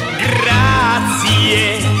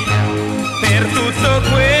 grazie per tutto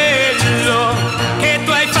quello che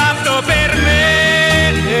tu hai fatto per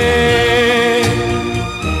me.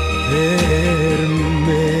 Per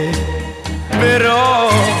me.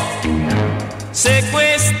 Però se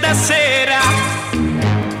questa sera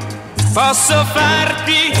posso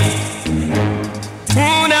farti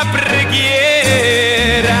una preghiera,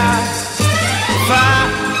 fa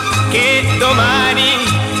che domani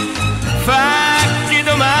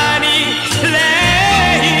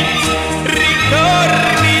lei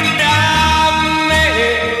ritorni da me.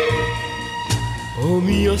 Oh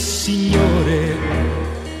mio Signore,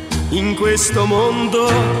 in questo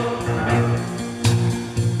mondo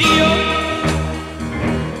io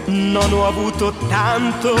non ho avuto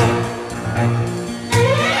tanto,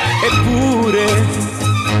 eppure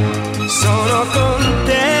sono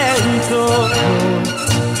contento,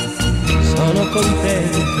 sono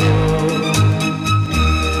contento.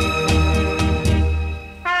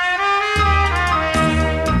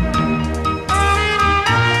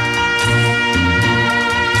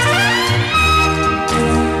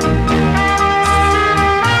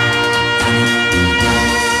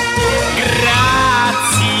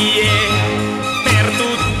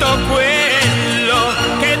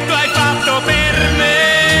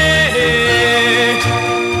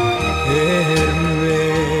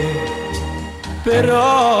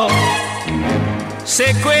 Però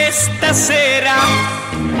se questa sera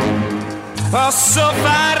posso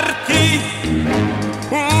farti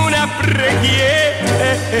una preghiera,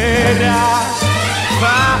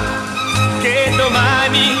 fa che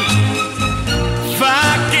domani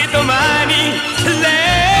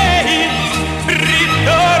lei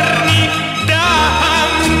ritorni da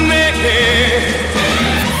me,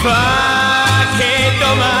 fa che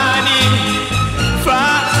domani lei ritorni da me,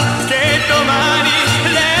 fa che domani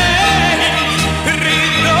lei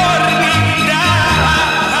ritorni da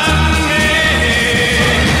me.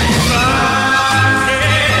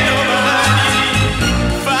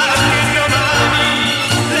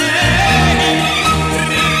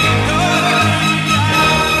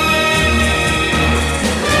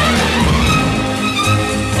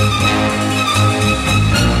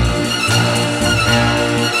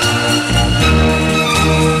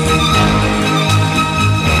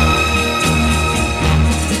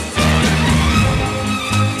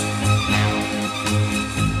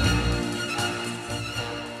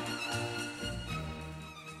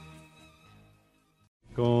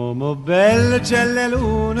 Come belle c'è la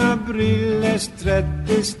luna, brille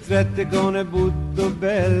strette, strette con le butto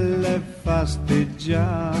belle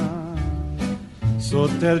fasteggiare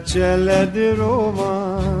sotto il cielo di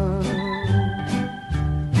Roma.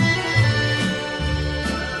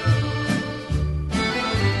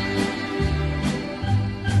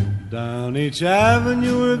 Down each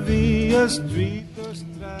avenue or via street or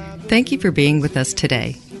strada. Thank you for being with us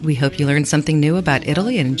today. We hope you learned something new about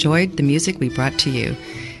Italy and enjoyed the music we brought to you.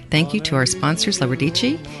 Thank you to our sponsors, La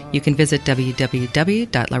Radici. You can visit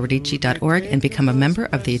www.laradici.org and become a member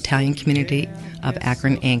of the Italian community of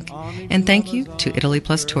Akron, Inc. And thank you to Italy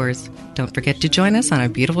Plus Tours. Don't forget to join us on a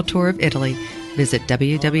beautiful tour of Italy. Visit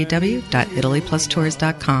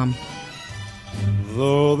www.italyplustours.com.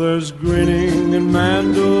 Though there's grinning and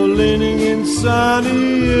mandolining in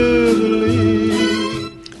sunny Italy.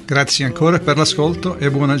 Grazie ancora per l'ascolto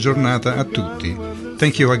e buona giornata a tutti.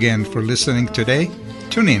 Thank you again for listening today.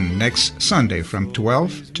 Tune in next Sunday from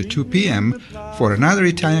 12 to 2 p.m. for another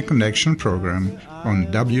Italian Connection program on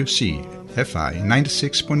WCFI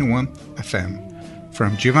 96.1 FM.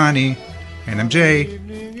 From Giovanni and MJ,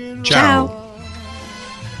 ciao.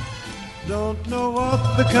 Don't know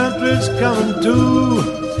what the country's coming to,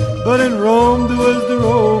 but in Rome do as the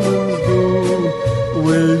Romans do.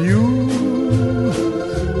 Will you,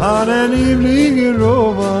 on an evening in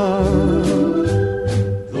Roma?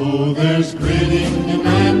 Though there's grinning and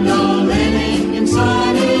mandolining in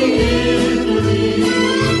sunny Italy,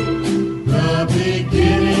 the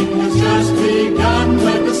beginning has just begun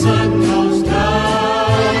when the sun goes down.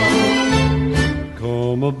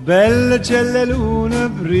 Come bella c'è la luna,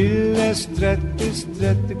 brille strette,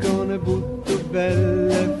 strette con le butto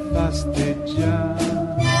belle fasteggiare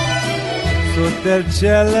sotto il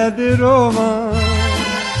cielo di Roma.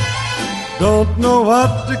 Don't know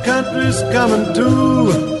what the country's coming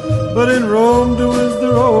to, but in Rome do as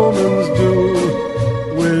the Romans do.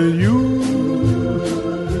 Will you,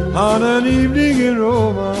 on an evening in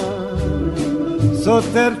Roma,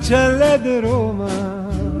 sotto il cielo di Roma,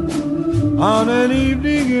 on an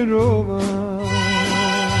evening in Roma.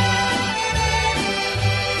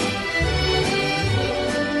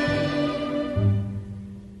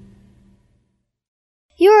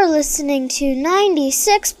 You're listening to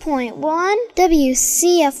 96.1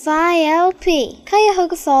 WCFI-LP,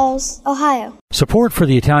 Cuyahoga Falls, Ohio. Support for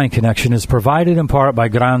the Italian Connection is provided in part by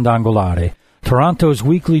Grand Angolare, Toronto's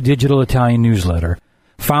weekly digital Italian newsletter.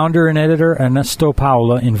 Founder and editor Ernesto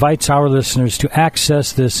Paola invites our listeners to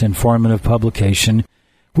access this informative publication,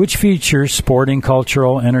 which features sporting,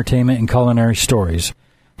 cultural, entertainment, and culinary stories.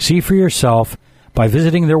 See for yourself by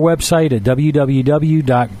visiting their website at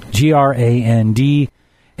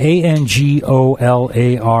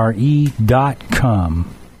www.grandangolare.com.